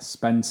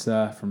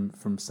 Spencer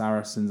from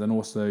Saracens, and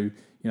also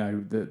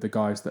the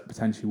guys that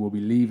potentially will be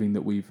leaving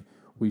that we've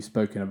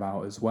spoken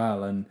about as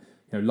well. And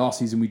last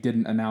season we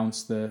didn't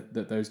announce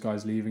that those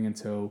guys leaving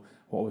until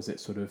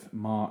sort of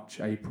March,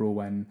 April,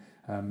 when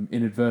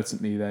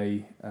inadvertently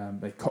they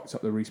cocked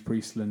up the Reece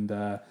Priestland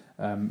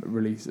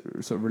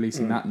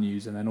releasing that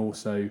news, and then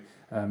also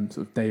sort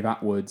of Dave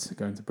Atwood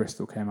going to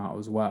Bristol came out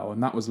as well,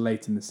 and that was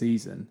late in the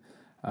season.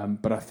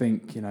 But I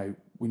think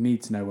we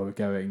need to know where we're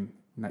going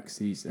next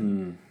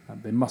season.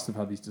 They must have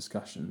had these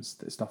discussions.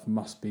 That stuff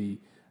must be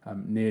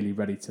nearly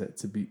ready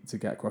to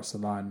get across the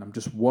line. I'm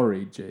just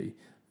worried, G,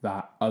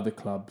 that other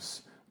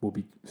clubs will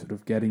be sort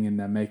of getting in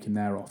there, making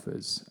their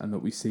offers, and that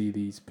we see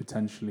these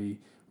potentially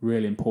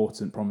really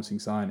important, promising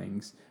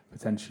signings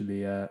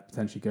potentially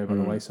go by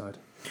the wayside.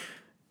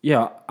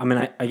 Yeah, I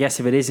mean, I guess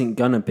if it isn't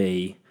going to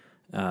be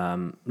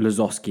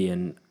Lozowski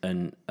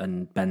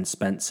and Ben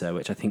Spencer,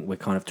 which I think we're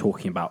kind of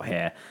talking about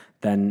here,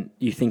 then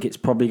you think it's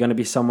probably going to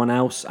be someone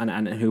else,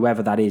 and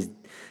whoever that is,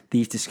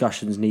 these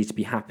discussions need to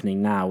be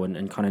happening now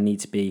and kind of need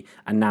to be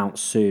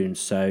announced soon.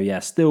 So yeah,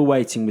 still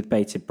waiting with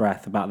bated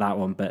breath about that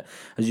one. But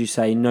as you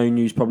say, no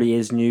news probably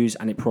is news,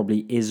 and it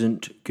probably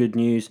isn't good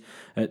news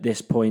at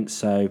this point.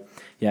 So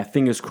yeah,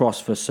 fingers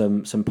crossed for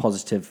some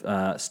positive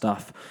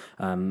stuff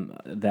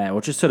there,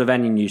 or just sort of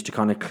any news to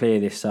kind of clear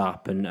this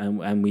up,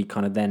 and we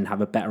kind of then have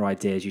a better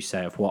idea, as you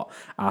say, of what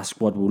our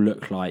squad will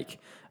look like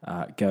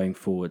going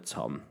forward,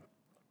 Tom.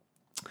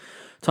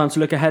 Time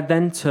to look ahead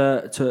then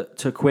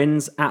to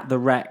Quins at the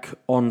Rec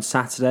on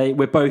Saturday.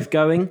 We're both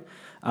going,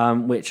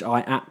 which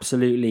I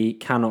absolutely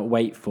cannot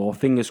wait for.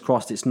 Fingers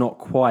crossed it's not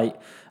quite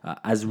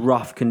as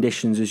rough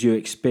conditions as you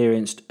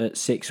experienced at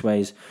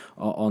Sixways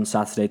on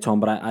Saturday, Tom,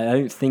 but I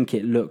don't think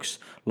it looks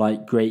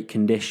like great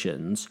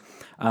conditions.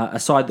 A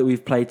side that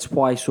we've played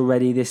twice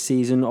already this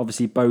season,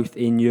 obviously both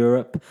in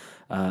Europe.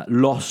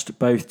 Lost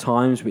both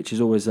times, which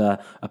is always a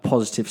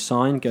positive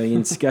sign going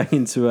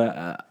into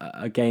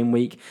a game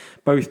week.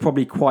 Both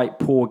probably quite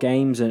poor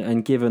games,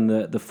 and given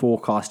the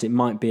forecast, it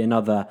might be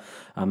another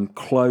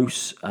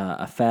close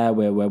affair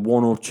where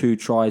one or two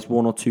tries,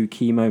 one or two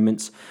key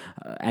moments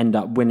end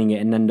up winning it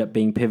and end up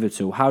being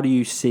pivotal. How do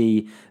you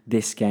see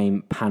this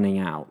game panning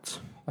out?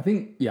 I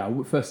think,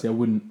 firstly, I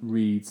wouldn't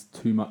read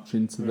too much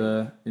into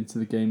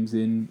the games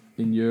in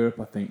Europe.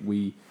 I think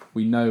we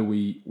know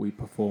we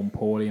perform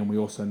poorly, and we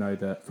also know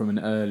that from an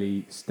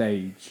early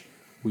stage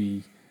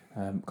we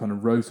kind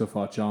of wrote off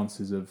our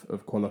chances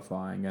of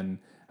qualifying, and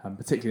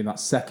particularly in that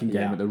second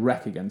game at the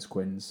Rec against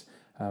Quins,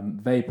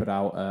 they put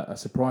out a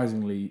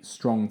surprisingly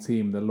strong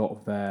team with a lot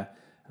of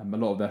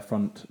their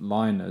front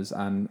liners,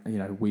 and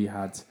we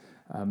had.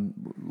 We're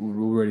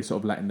really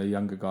sort of letting the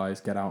younger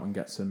guys get out and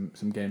get some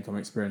game time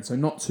experience. So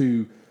not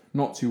too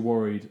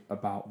worried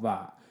about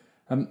that.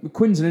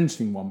 Quins an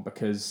interesting one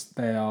because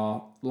they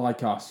are,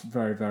 like us,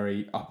 very,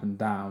 very up and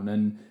down.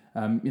 And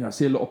I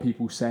see a lot of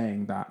people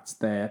saying that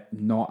they're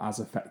not as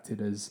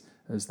affected as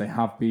they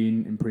have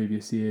been in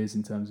previous years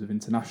in terms of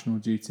international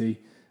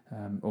duty.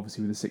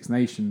 Obviously with the Six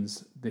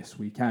Nations this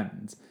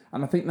weekend,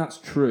 and I think that's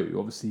true.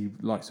 Obviously,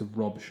 likes of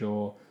Rob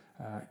Shaw.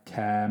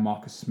 Kerr,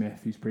 Marcus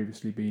Smith, who's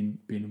previously been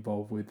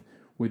involved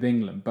with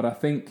England. But I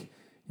think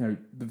the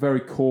very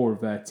core of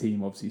their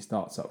team obviously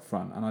starts up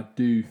front, and I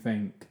do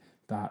think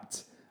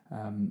that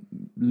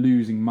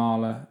losing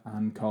Marler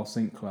and Carl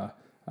Sinclair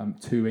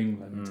to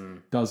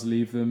England does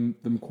leave them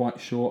quite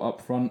short up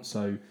front.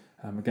 So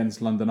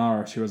against London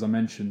Irish, who, as I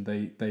mentioned,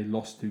 they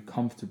lost to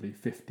comfortably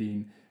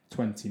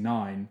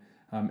 15-29.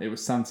 It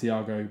was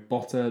Santiago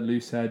Botta,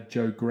 loosehead,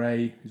 Joe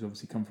Gray, who's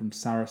obviously come from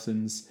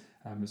Saracens,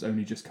 has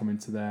only just come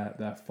into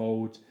their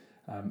fold.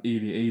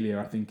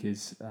 Elia, I think,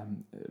 is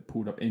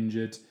pulled up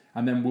injured,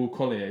 and then Will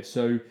Collier.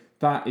 So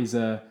that is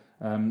a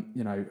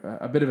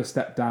bit of a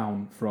step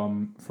down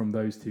from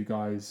those two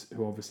guys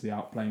who are obviously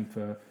out playing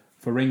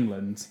for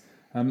England.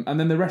 And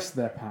then the rest of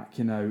their pack,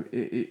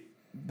 it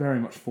very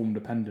much form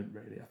dependent,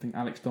 really. I think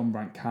Alex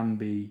Dombrandt can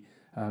be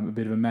a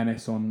bit of a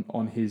menace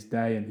on his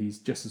day, and he's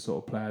just the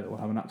sort of player that will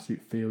have an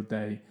absolute field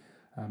day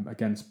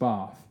against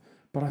Bath.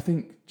 But I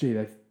think,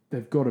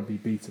 they've got to be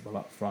beatable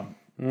up front.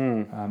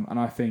 And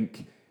I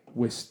think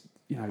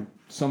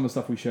some of the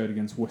stuff we showed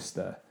against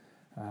Worcester,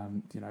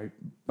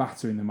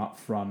 battering them up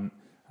front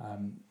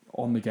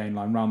on the gain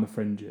line, round the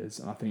fringes,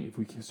 and I think if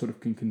we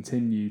can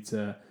continue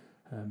to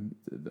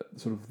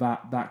sort of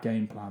that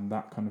game plan,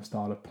 that kind of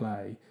style of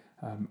play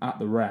at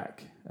the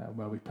Rec,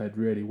 where we played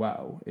really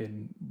well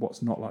in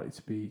what's not likely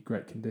to be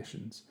great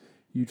conditions,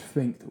 you'd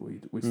think that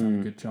we'd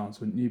stand a good chance,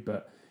 wouldn't you?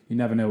 But you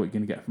never know what you're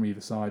going to get from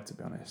either side, to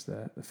be honest.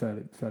 They're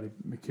fairly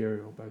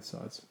mercurial, both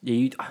sides.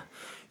 Yeah,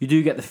 you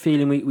do get the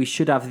feeling we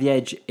should have the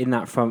edge in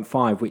that front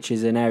five, which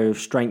is an area of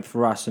strength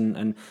for us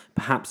and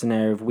perhaps an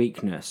area of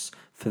weakness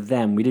for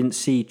them. We didn't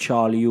see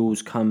Charlie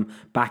Ewells come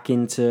back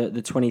into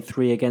the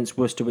 23 against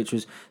Worcester, which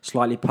was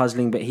slightly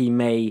puzzling, but he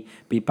may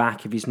be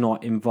back if he's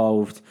not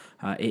involved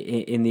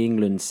in the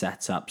England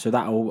setup. So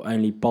that will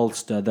only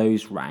bolster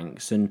those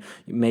ranks, and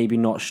maybe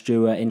not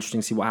Stewart.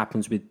 Interesting to see what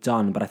happens with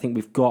Dunn, but I think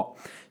we've got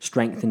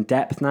strength and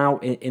depth now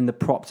in the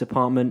prop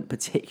department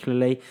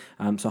particularly.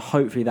 So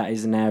hopefully that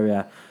is an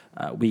area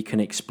we can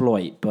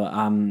exploit. But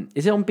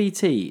is it on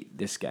BT,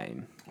 this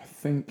game? I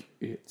think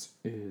it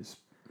is.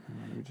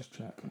 Let me just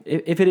check.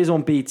 If it is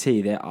on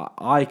BT, there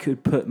I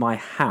could put my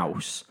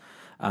house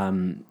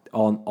on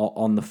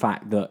the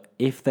fact that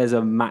if there's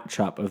a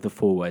matchup of the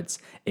forwards,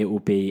 it will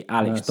be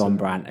Alex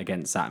Dombrandt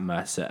against Zach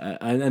Mercer,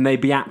 and they'd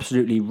be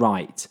absolutely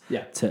right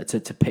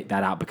to pick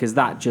that out, because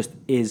that just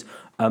is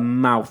a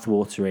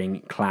mouth-watering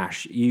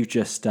clash. You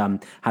just had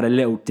a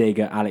little dig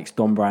at Alex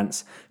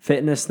Dombrandt's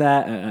fitness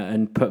there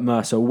and put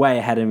Mercer way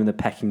ahead of him in the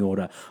pecking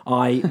order.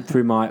 I,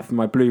 through my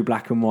blue,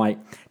 black and white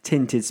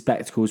tinted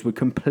spectacles, would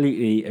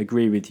completely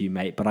agree with you,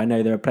 mate, but I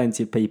know there are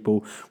plenty of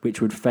people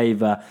which would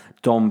favour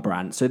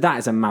Dombrandt. So that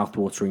is a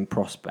mouth-watering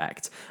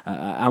prospect,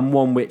 and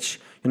one which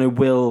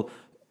will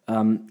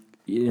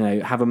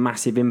have a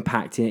massive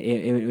impact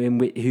in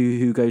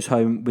who goes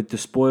home with the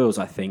spoils.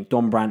 I think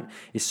Dombrandt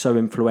is so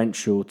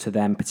influential to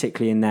them,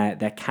 particularly in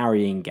their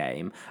carrying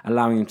game,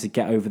 allowing them to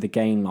get over the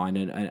gain line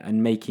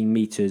and making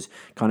meters,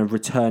 kind of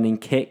returning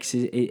kicks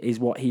is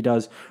what he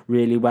does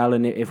really well.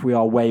 And if we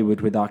are wayward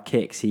with our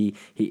kicks,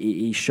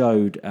 he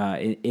showed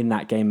in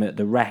that game at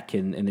the Rec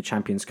in the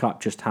Champions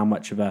Cup just how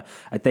much of a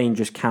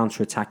dangerous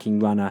counter-attacking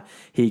runner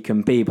he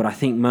can be. But I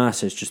think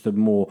Mercer's just a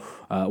more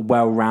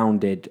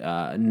well-rounded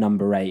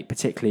number 8,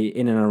 particularly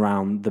in and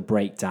around the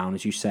breakdown,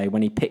 as you say.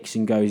 When he picks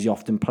and goes, he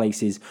often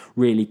places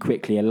really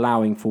quickly,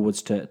 allowing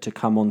forwards to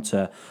come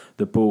onto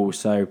the ball.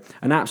 So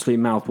an absolute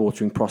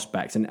mouth-watering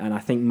prospect. And I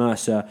think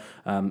Mercer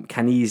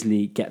can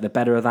easily get the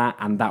better of that,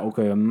 and that will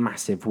go a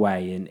massive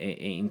way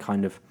in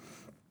kind of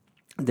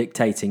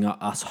dictating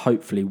us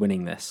hopefully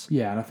winning this.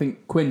 Yeah, and I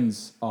think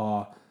Quins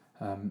are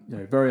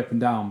very up and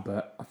down,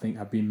 but I think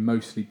have been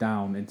mostly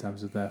down in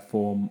terms of their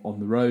form on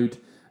the road.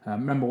 I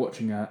remember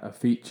watching a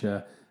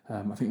feature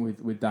I think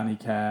with Danny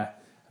Kerr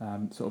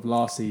sort of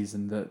last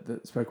season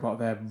that spoke about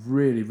their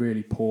really,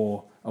 really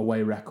poor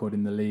away record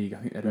in the league. I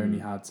think they'd only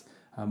had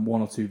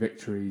 1 or 2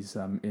 victories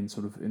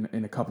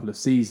in a couple of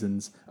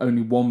seasons.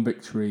 Only 1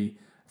 victory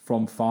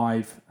from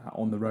 5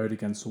 on the road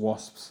against the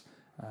Wasps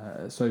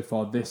so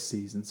far this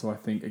season. So I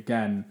think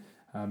again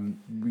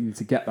we need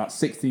to get that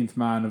 16th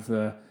man of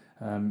the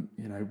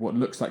what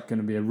looks like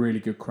going to be a really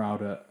good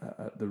crowd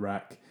at the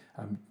Rec.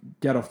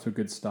 Get off to a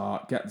good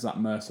start, get Zach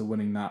Mercer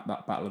winning that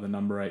battle of the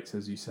number 8s,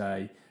 as you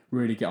say,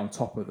 really get on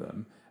top of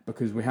them,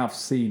 because we have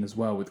seen as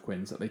well with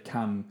Quins that they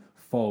can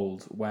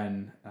fold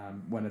when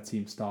a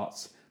team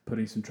starts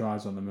putting some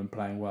tries on them and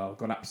playing well.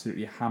 Got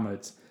absolutely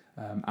hammered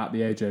at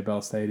the AJ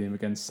Bell Stadium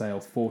against Sale,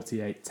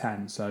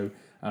 48-10. So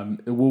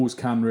the Wolves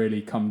can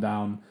really come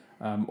down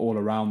all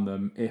around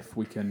them if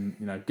we can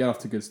get off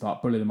to a good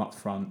start, bully them up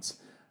front.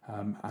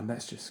 And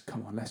let's just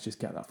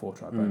get that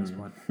 4-try bonus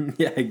point.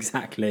 Yeah,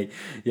 exactly.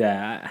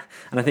 Yeah,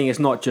 and I think it's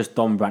not just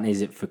Dombrandt,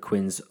 is it, for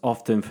Quins?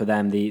 Often for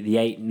them, the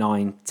 8,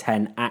 9,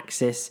 10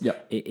 axis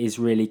is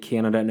really key.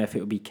 And I don't know if it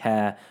would be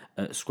Kerr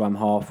at scrum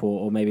half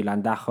or maybe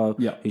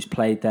Landajo who's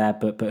played there,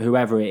 but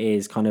whoever it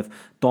is, kind of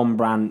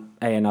Dombrandt,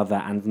 another,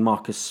 and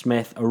Marcus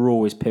Smith are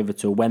always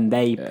pivotal. When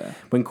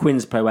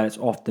Quins play well, it's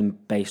often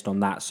based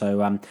on that.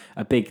 So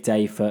a big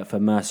day for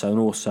Mercer, and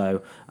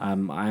also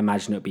I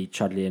imagine it'll be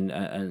Chudley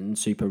and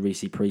Super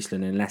Reece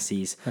Priestland unless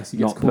he's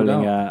not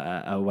pulling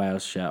a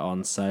Wales shirt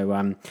on.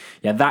 So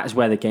that is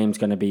where the game's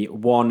going to be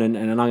won, and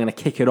I'm going to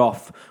kick it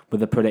off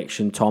with a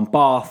prediction, Tom.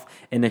 Bath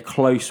in a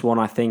close one,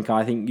 I think.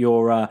 I think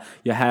your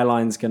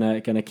hairline's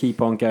going to keep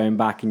on going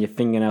back, and your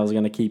fingernails are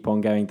going to keep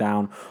on going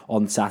down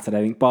on Saturday.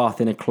 I think Bath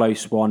in a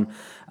close one,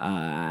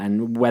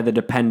 and weather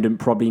dependent,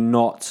 probably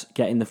not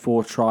getting the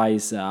 4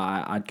 tries.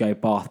 I'd go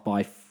Bath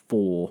by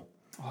 4.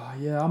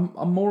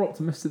 I'm more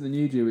optimistic than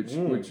you do,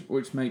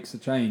 which makes a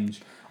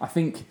change. I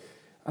think,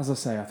 as I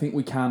say,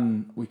 we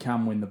can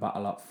win the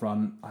battle up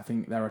front. I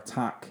think their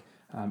attack,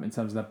 in terms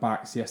of their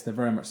backs, yes, they're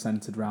very much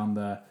centred around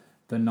the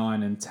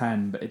 9 and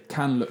 10, but it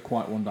can look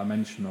quite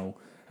one-dimensional.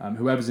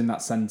 Whoever's in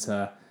that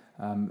centre,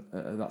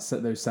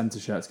 those centre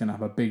shirts, going to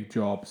have a big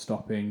job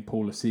stopping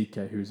Paul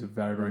Lasike, who's a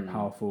very, very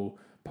powerful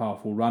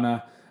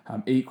runner.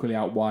 Equally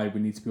out wide, we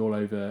need to be all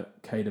over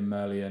Caden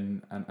Murley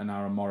and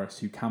Aaron Morris,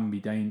 who can be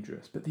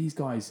dangerous. But these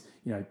guys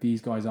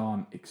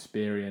aren't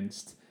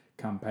experienced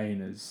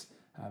campaigners.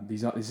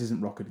 This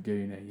isn't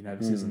Rockadaguna,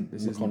 this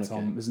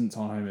isn't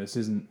Tom Homer, this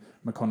isn't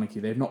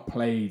McConaughey. They've not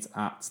played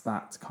at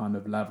that kind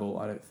of level,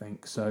 I don't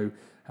think. So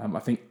I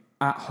think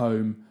at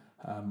home,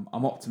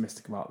 I'm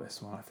optimistic about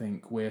this one. I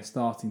think we're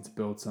starting to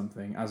build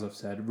something, as I've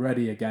said,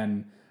 ready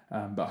again,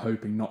 but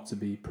hoping not to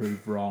be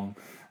proved wrong.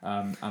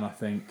 And I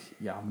think,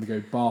 I'm going to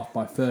go Bath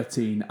by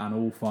 13 and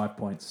all 5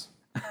 points.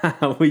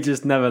 We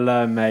just never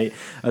learn, mate.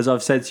 As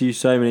I've said to you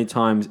so many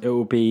times, it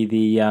will be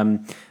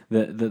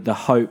the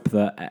hope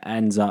that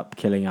ends up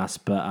killing us.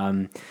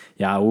 But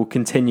we'll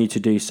continue to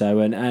do so,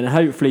 and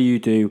hopefully you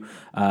do,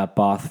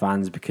 Bath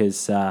fans,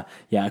 because a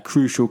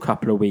crucial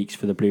couple of weeks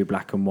for the blue,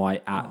 black, and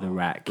white at the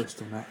Rec.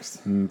 Bristol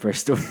next.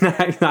 Bristol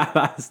next.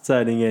 That's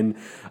turning in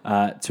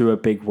to a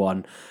big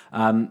one.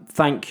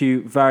 Thank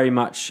you very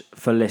much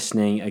for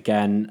listening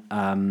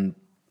again.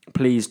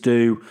 Please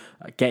do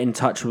get in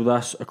touch with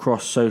us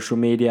across social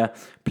media.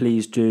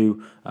 Please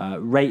do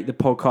rate the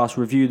podcast,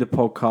 review the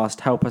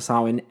podcast, help us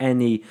out in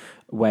any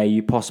way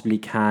you possibly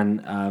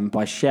can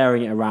by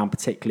sharing it around,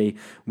 particularly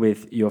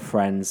with your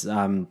friends.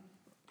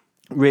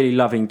 Really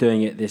loving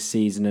doing it this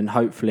season, and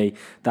hopefully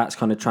that's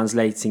kind of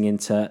translating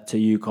into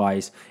you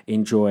guys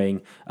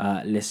enjoying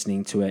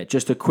listening to it.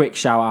 Just a quick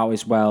shout out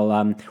as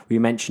well. We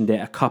mentioned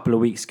it a couple of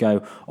weeks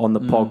ago on the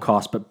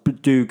podcast,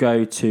 but do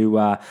go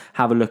to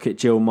have a look at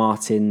Jill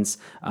Martin's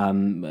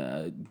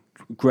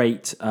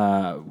great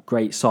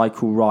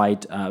cycle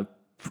ride,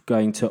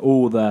 going to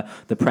all the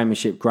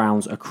Premiership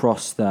grounds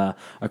across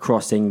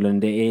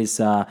England. It is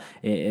the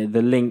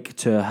link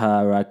to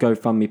her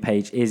GoFundMe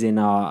page is in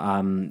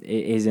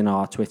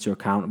our Twitter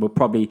account. We'll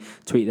probably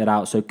tweet that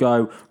out. So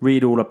go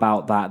read all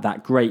about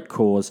that great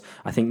cause.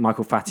 I think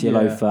Michael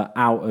Fatialofa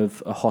out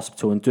of a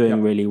hospital and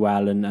doing really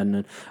well,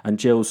 and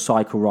Jill's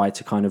cycle ride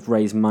to kind of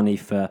raise money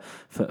for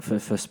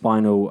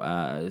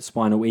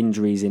spinal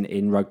injuries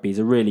in rugby is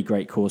a really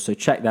great cause. So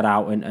check that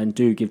out and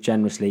do give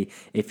generously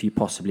if you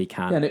possibly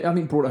can. Yeah, and I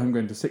think brought it home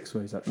going to Six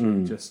Ways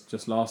actually.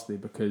 Just lastly,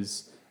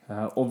 because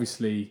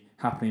obviously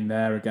happening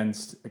there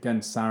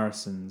against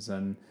Saracens,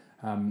 and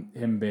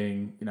him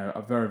being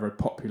a very, very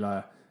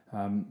popular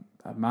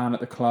man at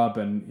the club,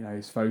 and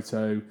his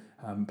photo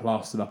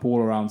plastered up all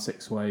around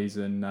Six Ways,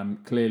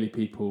 and clearly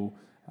people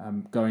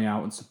going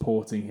out and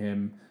supporting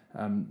him,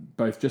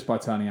 both just by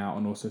turning out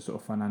and also sort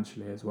of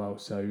financially as well.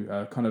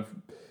 So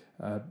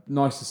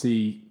nice to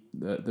see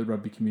the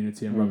rugby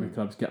community and rugby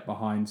clubs get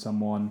behind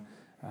someone,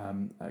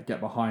 get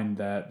behind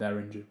their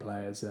injured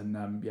players,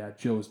 and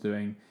Jill's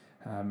doing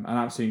an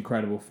absolutely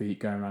incredible feat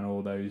going around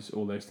all those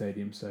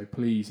stadiums. So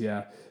please,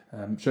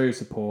 show your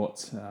support,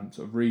 sort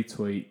of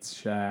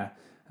retweet, share,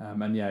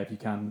 and if you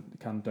can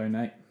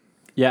donate.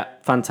 Yeah,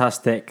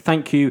 fantastic.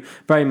 Thank you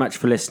very much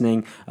for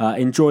listening.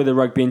 Enjoy the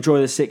rugby,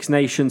 enjoy the Six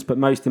Nations, but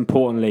most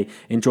importantly,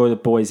 enjoy the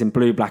boys in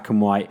blue, black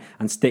and white,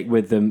 and stick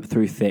with them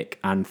through thick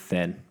and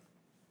thin.